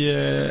 Tintin puis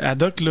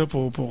Haddock, là,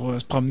 pour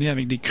se promener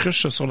avec des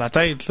cruches sur la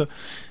tête, là.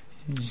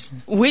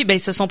 Oui, ben ils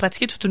se sont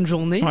pratiqués toute une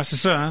journée. Ouais, c'est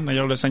ça. Hein?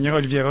 D'ailleurs, le seigneur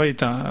Oliveira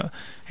est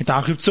en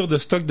rupture de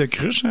stock de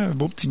cruches. Hein? Un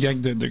beau petit gag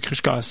de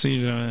cruches cassées,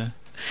 là.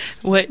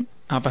 Ouais.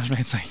 En page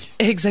 25.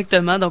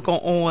 Exactement. Donc,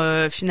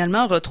 on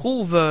finalement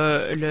retrouve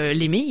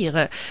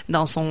l'émir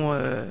dans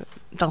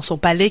son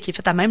palais qui est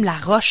fait à même la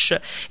roche.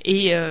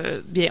 Et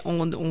bien,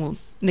 on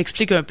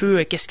explique un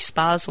peu qu'est-ce qui se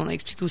passe. On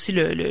explique aussi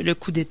le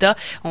coup d'État.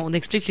 On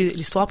explique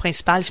l'histoire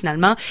principale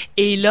finalement.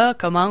 Et là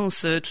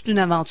commence toute une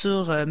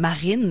aventure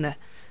marine.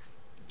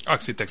 Ah,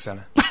 que c'est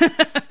excellent.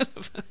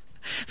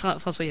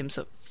 François il aime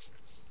ça.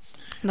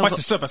 Donc, ouais,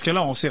 c'est ça, parce que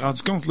là, on s'est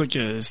rendu compte là,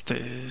 que ça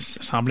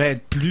semblait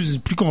être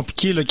plus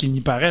compliqué là, qu'il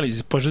n'y paraît.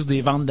 C'est pas juste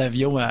des ventes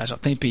d'avions à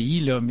certains pays,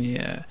 là, mais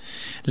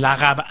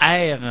l'Arabe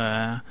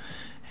Air,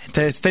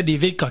 c'était des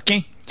villes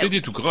coquins. C'est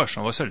des tout croches,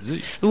 on va se le dire.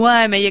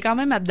 Ouais, mais il y a quand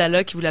même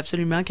Abdallah qui voulait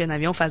absolument qu'un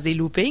avion fasse des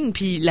loopings,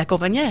 puis la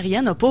compagnie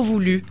aérienne n'a pas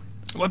voulu.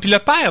 Ouais, puis le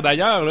père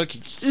d'ailleurs là qui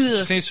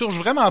s'insurge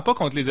vraiment pas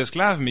contre les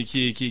esclaves mais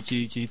qui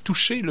est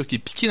touché là, qui est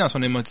piqué dans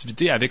son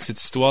émotivité avec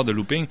cette histoire de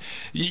looping.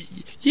 Il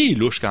est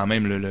louche quand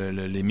même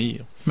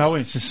l'émir. Ben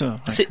oui, c'est ça.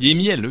 Ouais. Il est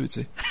mielleux,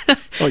 tu sais.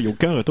 Il n'y a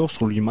aucun retour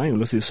sur lui-même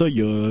là, c'est ça,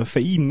 il a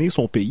failli mener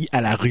son pays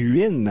à la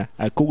ruine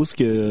à cause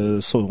que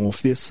son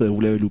fils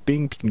voulait un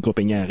looping puis qu'une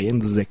compagnie aérienne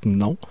disait que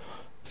non.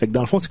 Fait que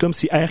dans le fond, c'est comme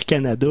si Air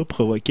Canada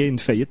provoquait une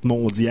faillite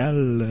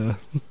mondiale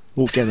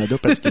au Canada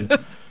parce que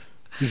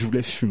je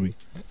voulais fumer.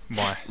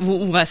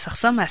 Ouais, ça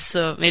ressemble à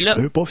ça. Mais je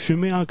peux pas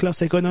fumer en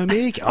classe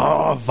économique.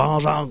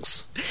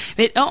 vengeance.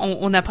 Mais là,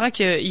 on apprend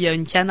qu'il y a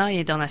une canaille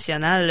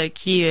internationale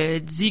qui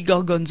est dit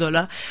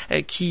Gorgonzola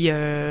qui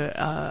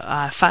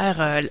a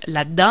affaire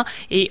là-dedans.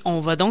 Et on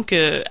va donc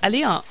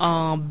aller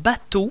en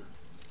bateau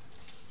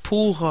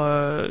pour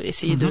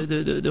essayer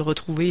de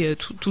retrouver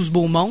tout ce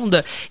beau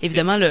monde.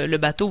 Évidemment, le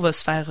bateau va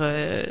se faire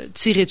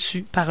tirer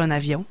dessus par un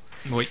avion.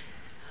 Oui.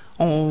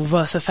 On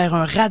va se faire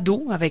un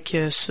radeau avec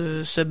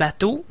ce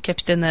bateau.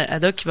 Capitaine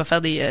Haddock qui va faire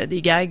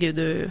des gags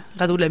de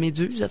radeau de la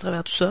Méduse à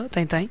travers tout ça.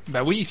 Tintin.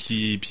 Ben oui,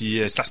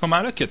 puis c'est à ce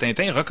moment-là que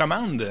Tintin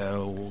recommande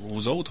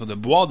aux autres de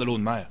boire de l'eau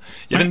de mer.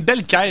 Il y avait une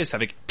belle caisse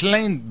avec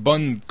plein de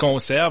bonnes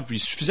conserves, puis il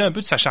suffisait un peu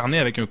de s'acharner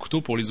avec un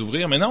couteau pour les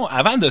ouvrir. Mais non,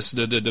 avant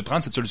de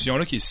prendre cette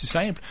solution-là qui est si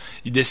simple,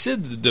 il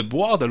décide de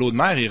boire de l'eau de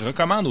mer et il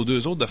recommande aux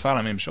deux autres de faire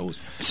la même chose.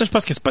 Ça, je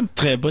pense que c'est pas une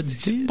très bonne idée.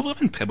 C'est pas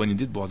vraiment une très bonne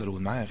idée de boire de l'eau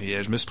de mer.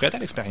 Et je me suis prêté à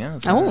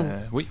l'expérience. Ah oh.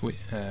 Oui.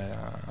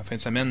 En fin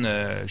de semaine,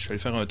 je suis allé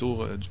faire un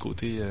tour du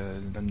côté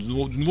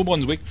du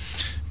Nouveau-Brunswick.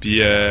 Puis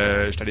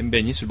je suis allé me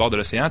baigner sur le bord de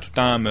l'océan tout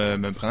en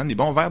me prenant des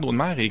bons verres d'eau de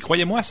mer. Et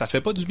croyez-moi, ça fait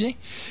pas du bien.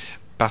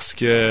 parce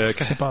que Qu'est-ce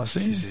qui s'est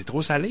passé? c'est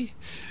trop salé.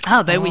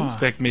 Ah, ben oui.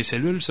 Fait que mes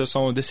cellules se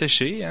sont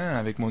desséchées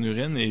avec mon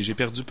urine et j'ai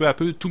perdu peu à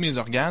peu tous mes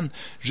organes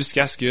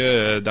jusqu'à ce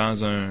que,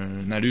 dans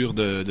une allure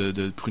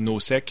de pruneau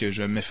sec,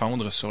 je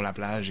m'effondre sur la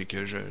plage et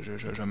que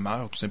je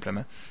meure, tout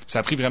simplement. Ça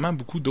a pris vraiment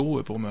beaucoup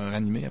d'eau pour me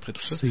ranimer après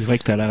tout ça. C'est vrai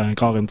que t'as l'air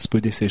encore un petit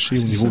peu desséché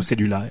au niveau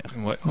cellulaire.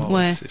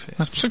 Ouais. C'est fait.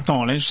 C'est pour ça que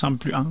ton linge semble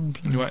plus ample.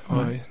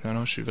 Ouais.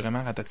 Non, je suis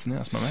vraiment ratatiné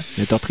en ce moment.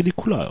 Mais t'as pris des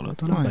couleurs, là.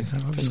 T'as l'air bien. Ça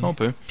va Fait bien. ce qu'on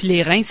peut. Puis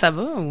les reins, ça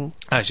va ou?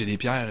 Ah, j'ai des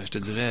pierres, je te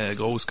dirais,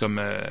 grosses comme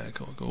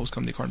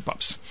des corn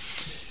pops.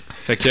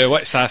 Fait que,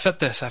 ça a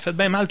fait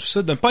bien mal tout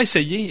ça de ne pas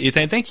essayer. Et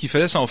Tintin qui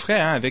faisait son frais,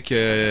 avec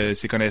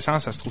ses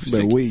connaissances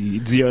astrophysiques. Ben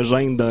oui,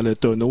 Diogène dans le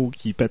tonneau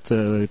qui pète,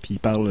 puis il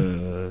parle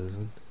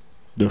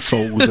de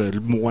choses, le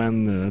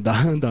moine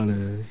dans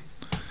le...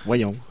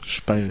 Voyons,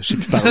 je sais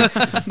plus parler.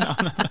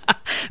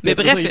 Mais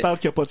Après bref. ça, il parle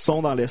qu'il n'y a pas de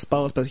son dans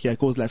l'espace parce qu'à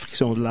cause de la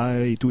friction de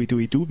l'air et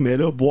tout. Mais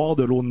là, boire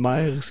de l'eau de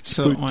mer, ce qui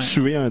Ça, peut ouais.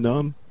 tuer un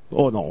homme.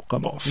 Oh non,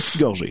 comment? Une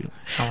petite gorgée, là.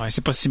 Ah ouais,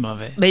 c'est pas si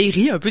mauvais. Ben, il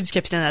rit un peu du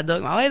capitaine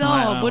Haddock. Ah ouais, non,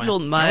 Ouais, on boit de l'eau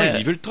de mer. Ah ouais,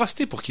 il veut le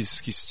truster pour qu'il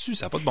se tue,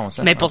 ça n'a pas de bon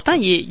sens. Mais pourtant,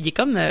 il est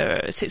comme...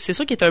 c'est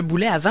sûr qu'il est un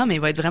boulet avant, mais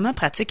il va être vraiment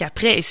pratique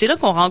après. Et c'est là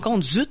qu'on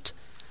rencontre Zut.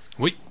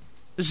 Oui.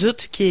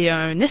 Zut, qui est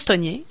un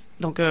Estonien.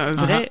 Donc, un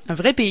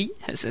vrai pays.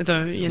 Il y a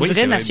une Oui, vraie c'est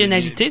vrai,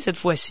 nationalité, cette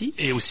fois-ci.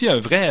 Et aussi un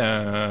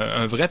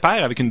vrai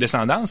père avec une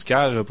descendance,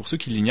 car pour ceux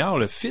qui l'ignorent,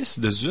 le fils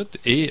de Zut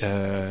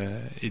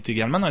est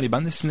également dans les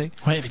bandes dessinées.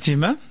 Oui,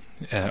 effectivement.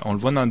 On le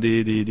voit dans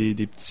des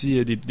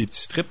petits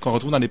strips qu'on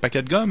retrouve dans des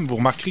paquets de gomme. Vous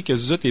remarquerez que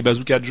Zut et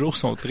Bazooka Joe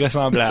sont très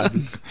semblables.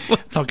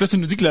 Donc là, tu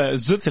nous dis que le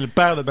Zut, c'est le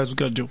père de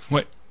Bazooka Joe.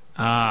 Oui.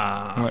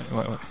 Ah.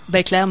 Ouais.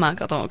 Ben, clairement,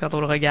 quand on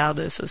le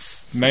regarde, ça,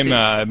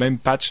 Même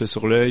patch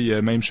sur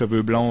l'œil, même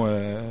cheveux blonds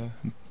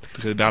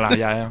vers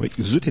l'arrière. Oui,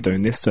 Zut est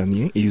un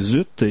Estonien et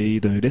Zut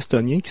est un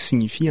Estonien qui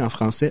signifie en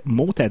français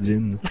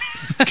montadine.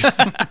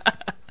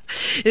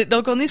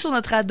 Donc, on est sur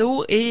notre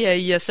radeau et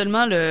il y a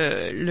seulement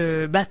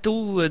le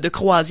bateau de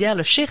croisière,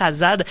 le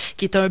Sherazade,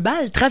 qui est un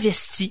bal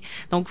travesti.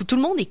 Donc, où tout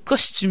le monde est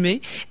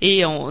costumé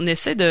et on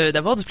essaie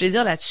d'avoir du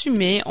plaisir là-dessus,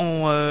 mais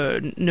on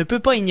ne peut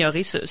pas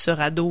ignorer ce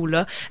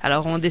radeau-là.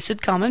 Alors, on décide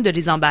quand même de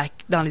les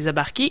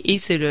embarquer et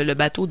c'est le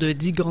bateau de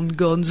Di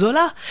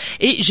Gorgonzola.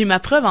 Et j'ai ma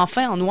preuve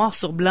enfin en noir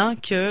sur blanc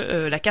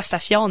que la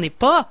Castafiore n'est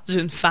pas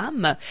une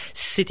femme.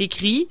 C'est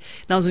écrit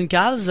dans une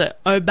case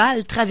 « Un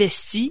bal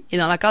travesti » et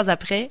dans la case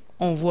après,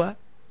 on voit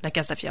la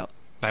Castafiore.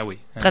 Ben oui.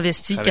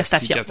 Travesti,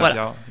 Castafiore.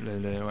 Voilà.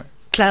 Ouais.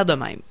 Clair de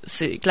même.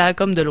 C'est clair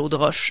comme de l'eau de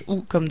roche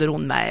ou comme de l'eau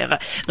de mer.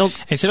 Donc,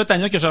 Et c'est là,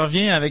 Tania, que je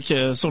reviens avec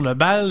sur le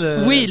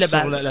bal. Oui, le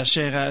sur bal.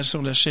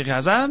 Sur le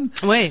Sherazade.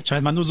 oui.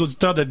 J'avais demandé aux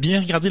auditeurs de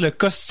bien regarder le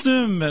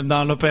costume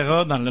dans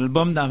l'opéra, dans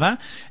l'album d'avant.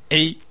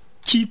 Et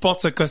qui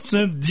porte ce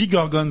costume? Di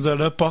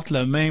Gorgonzola porte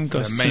le même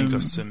costume. Le même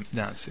costume,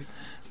 identique.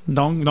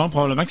 Donc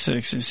probablement que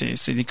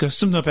c'est les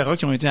costumes d'opéra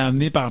qui ont été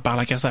amenés par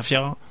la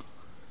Castafiore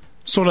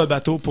sur le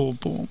bateau pour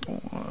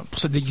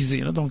se déguiser.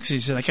 Là. Donc,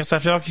 c'est la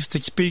Castafiore qui s'est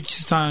équipée,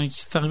 qui s'est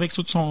arrivée avec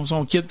tout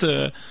son kit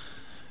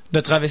de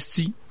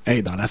travesti.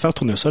 Hey, dans l'affaire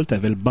Tournesol,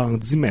 t'avais le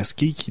bandit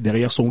masqué qui,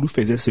 derrière son loup,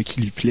 faisait ce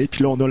qui lui plaît.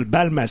 Puis là, on a le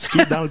bal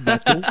masqué dans le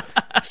bateau.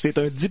 C'est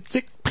un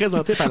diptyque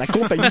présenté par la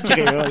compagnie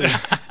créole.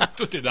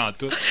 Tout est dans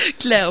tout.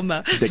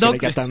 Clairement. De Donc,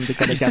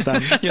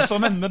 Calacatane. Il y a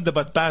sûrement une note de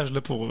bas de page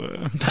là, pour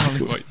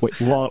parler. Oui,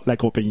 voir la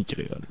compagnie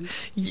créole.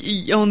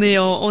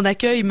 on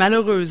accueille,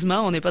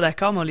 malheureusement, on n'est pas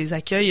d'accord, mais on les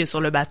accueille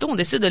sur le bateau. On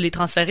décide de les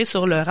transférer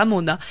sur le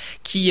Ramona,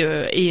 qui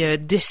est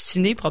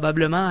destiné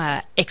probablement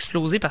à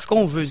exploser parce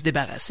qu'on veut se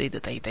débarrasser de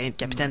Tintin, de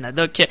Capitaine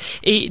Haddock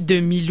et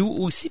de Milou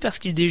aussi parce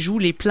qu'il déjoue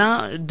les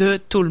plans de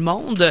tout le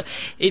monde.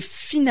 Et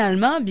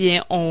finalement,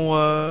 bien,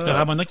 Le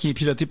Ramona qui est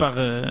piloté par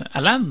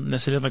Alan, le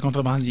célèbre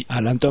contrebandier.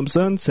 Alan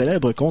Thompson,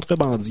 célèbre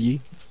contrebandier.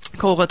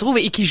 qu'on retrouve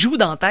et qui joue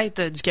dans la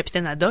tête du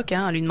capitaine Haddock,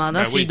 en lui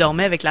demandant s'il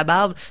dormait avec la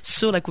barbe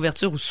sur la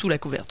couverture ou sous la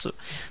couverture.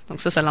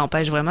 Donc ça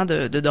l'empêche vraiment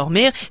de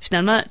dormir.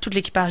 Finalement, tout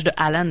l'équipage de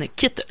Alan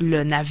quitte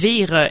le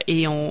navire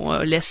et on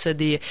laisse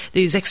des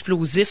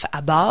explosifs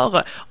à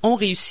bord. On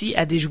réussit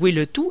à déjouer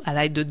le tout à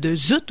l'aide de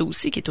Zut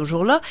aussi, qui est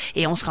toujours là,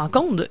 et on se rend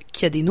compte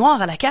qu'il y a des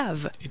noirs à la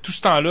cave. Et tout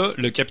ce temps-là,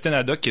 le capitaine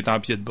Haddock qui est en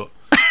pied de bas.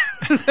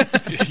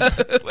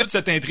 Toute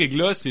cette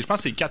intrigue-là, je pense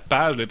que c'est 4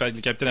 pages. Le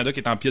capitaine Haddock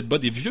est en pied de bas,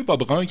 des vieux bas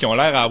bruns qui ont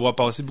l'air à avoir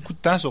passé beaucoup de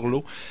temps sur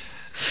l'eau.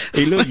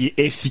 Et là, il est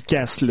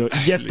efficace, là.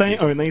 Il éteint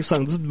un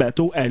incendie de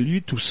bateau à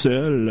lui tout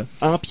seul,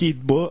 en pied de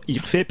bas.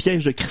 Il refait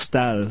piège de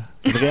cristal.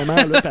 Vraiment,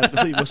 là. Puis après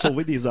ça, il va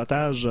sauver des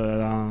otages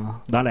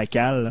dans la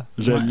cale.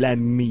 Je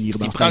l'admire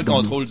dans Il ce prend le album.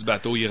 contrôle du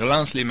bateau, il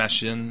relance les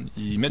machines,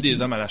 il met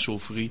des hommes à la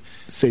chaufferie.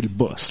 C'est le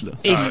boss,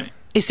 là.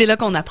 Et c'est là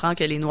qu'on apprend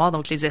que les Noirs,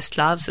 donc les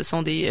esclaves, ce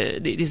sont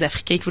des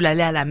Africains qui voulaient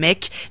aller à la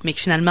Mecque, mais que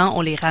finalement,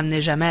 on les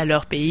ramenait jamais à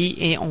leur pays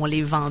et on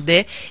les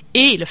vendait.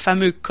 Et le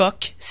fameux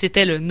coq,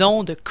 c'était le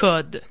nom de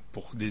code.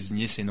 Pour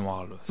désigner ces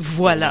Noirs-là.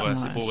 Voilà.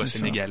 C'est pour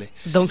Sénégalais.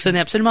 Donc, ce n'est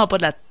absolument pas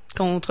de la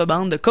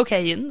contrebande de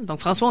cocaïne. Donc,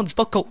 François, on dit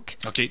pas coke.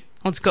 OK.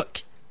 On dit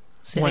coq.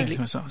 C'est réglé.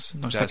 Ça.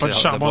 Donc, J'ai c'était pas du assez hâte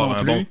charbon d'avoir non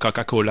un plus. bon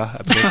Coca-Cola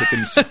après cette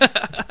émission.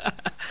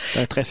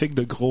 C'est un trafic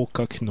de gros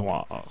coqs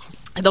noirs.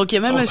 Donc, il y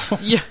a même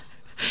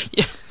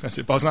Ça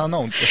s'est passé en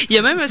ondes, ça. Il y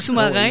a même un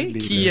sous-marin Oh,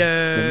 qui...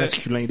 le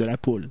masculin de la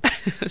poule.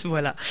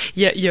 Voilà.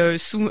 Il y a un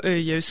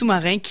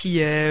sous-marin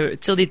qui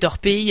tire des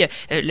torpilles.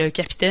 Le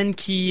capitaine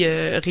qui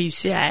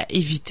réussit à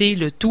éviter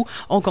le tout.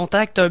 On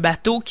contacte un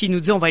bateau qui nous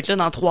dit on va être là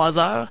dans 3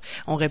 heures.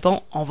 On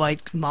répond on va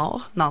être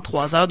mort dans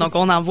 3 heures. Donc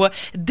on envoie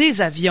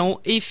des avions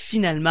et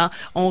finalement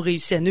on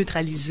réussit à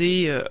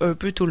neutraliser un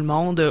peu tout le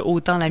monde.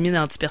 Autant la mine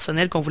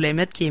antipersonnel qu'on voulait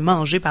mettre qui est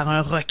mangée par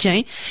un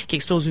requin qui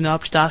explose 1 heure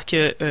plus tard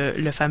que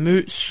le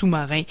fameux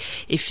sous-marin.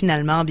 Et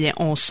finalement, bien,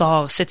 on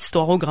sort cette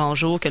histoire au grand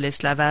jour que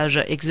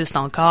l'esclavage existe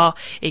encore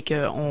et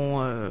que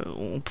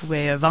on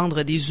pouvait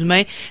vendre des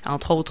humains,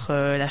 entre autres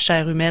la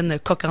chair humaine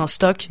coq en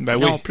stock. Ben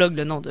là, oui. on plug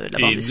le nom de la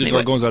bande Et dessinée. dit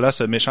Gorgonzola,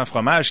 ce méchant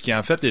fromage qui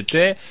en fait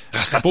était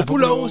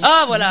Rastapopoulos.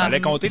 Ah, voilà.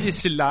 Fallait compter les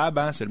syllabes,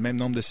 hein, c'est le même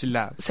nombre de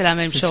syllabes. C'est la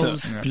même C'est chose.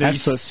 ça. Puis là,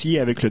 Associé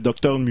avec le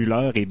docteur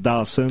Muller et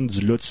Dawson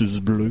du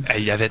Lotus Bleu.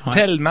 Il y avait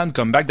tellement de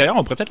comebacks. D'ailleurs,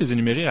 on pourrait peut-être les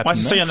énumérer rapidement.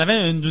 Ouais, c'est ça. Il y en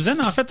avait une douzaine.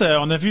 En fait,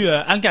 on a vu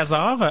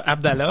Alcazar,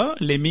 Abdallah,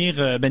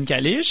 l'émir Ben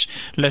Kalish,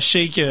 le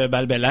cheikh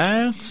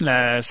Balbelair,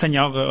 la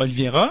seigneur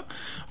Oliveira.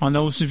 On a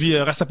aussi vu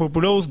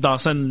Rastapopoulos,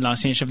 Dawson,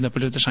 l'ancien chef de la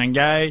police de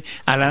Shanghai,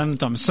 Alan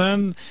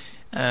Thompson,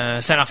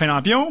 Séraphin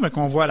Lampion, mais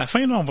qu'on voit à la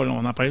fin, là,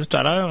 on en parlait tout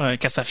à l'heure,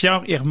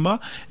 Castafiore, Irma,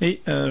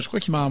 et je crois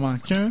qu'il m'en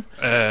manque un.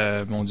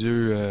 Mon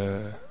Dieu.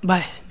 Ben,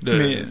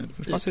 Mais-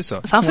 je pense que c'est ça.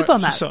 ça en fait Ouais, pas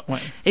mal. c'est ça, ouais.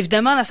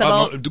 Évidemment, la Ah,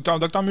 sabord...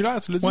 Docteur Muller,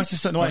 tu l'as dit? Ouais, c'est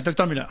ça. Ouais,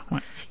 Dr. Muller. Ouais.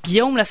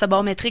 Guillaume, la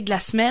sabormétrique de la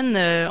semaine,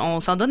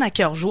 on s'en donne à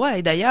cœur joie.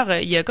 Et d'ailleurs,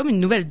 il y a comme une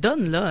nouvelle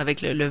donne là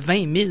avec le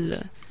 20 000. là.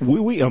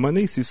 Oui, à un moment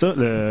donné, c'est ça.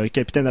 Le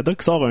capitaine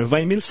Haddock sort un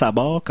 20 000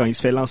 sabords quand il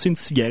se fait lancer une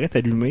cigarette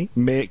allumée,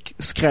 mais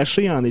se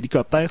cracher en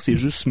hélicoptère, c'est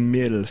juste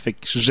 1000. Fait que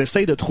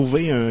j'essaye de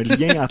trouver un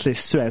lien entre les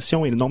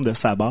situations et le nombre de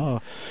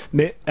sabords.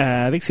 Mais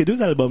avec ces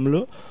 2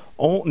 albums-là,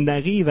 on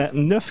arrive à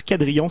 9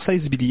 quadrillions,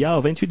 16 milliards,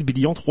 28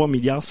 billions, 3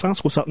 milliards,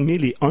 160 000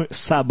 et 1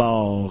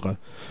 sabord.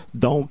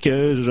 Donc,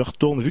 je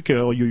retourne, vu qu'il y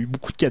a eu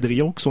beaucoup de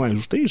quadrillions qui sont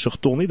ajoutés, je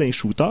retournais dans les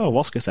shooters,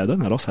 voir ce que ça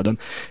donne. Alors, ça donne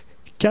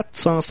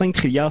 405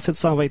 trilliards,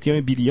 721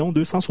 billions,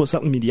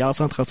 260 milliards,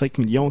 135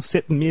 millions,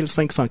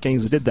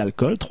 7515 litres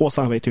d'alcool,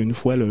 321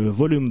 fois le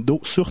volume d'eau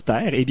sur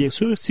Terre. Et bien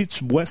sûr, si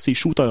tu bois ces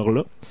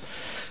shooters-là,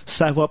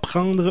 ça va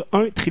prendre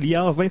 1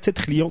 trilliard, 27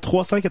 trillions,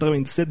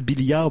 397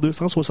 billiards,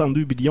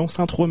 262 billions,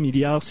 103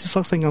 milliards,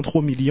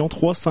 653 millions,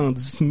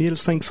 310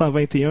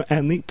 521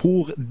 années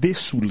pour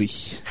dessouler.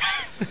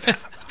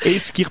 Et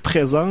ce qui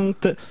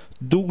représente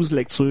 12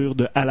 lectures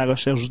de À la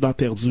recherche du temps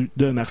perdu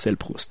de Marcel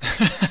Proust.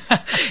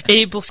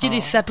 Et pour ce qui est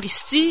des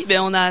sapristis, ben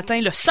on a atteint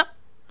le 100.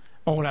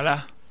 Oh là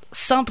là.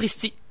 100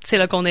 pristis. C'est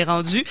là qu'on est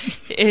rendu.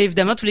 Et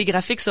évidemment, tous les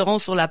graphiques seront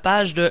sur la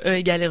page de E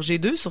égale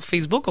RG2 sur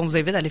Facebook. On vous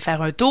invite à aller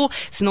faire un tour.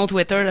 Sinon,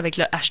 Twitter avec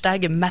le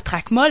hashtag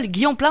 #MatraqueMolle.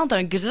 Guillaume Plante,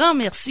 un grand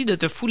merci de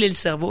te fouler le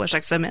cerveau à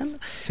chaque semaine.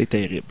 C'est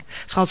terrible.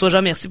 François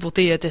Jean, merci pour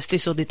tes testés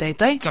sur des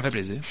Tintins. Ça me fait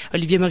plaisir.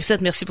 Olivier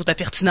Morissette, merci pour ta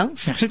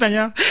pertinence. Merci,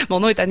 Tania.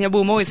 Mon nom est Tania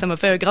Beaumont et ça m'a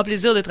fait un grand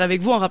plaisir d'être avec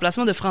vous en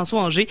remplacement de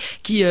François Angers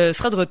qui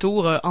sera de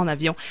retour en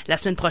avion. La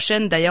semaine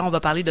prochaine, d'ailleurs, on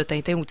va parler de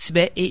Tintin au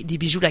Tibet et des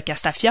bijoux la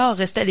Castafiore.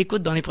 Restez à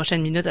l'écoute dans les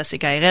prochaines minutes à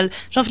CKRL.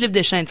 Jean-Philippe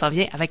Deschênes s'en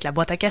vient avec la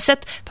boîte à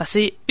cassettes.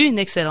 Passez une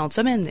excellente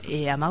semaine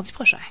et à mardi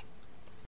prochain.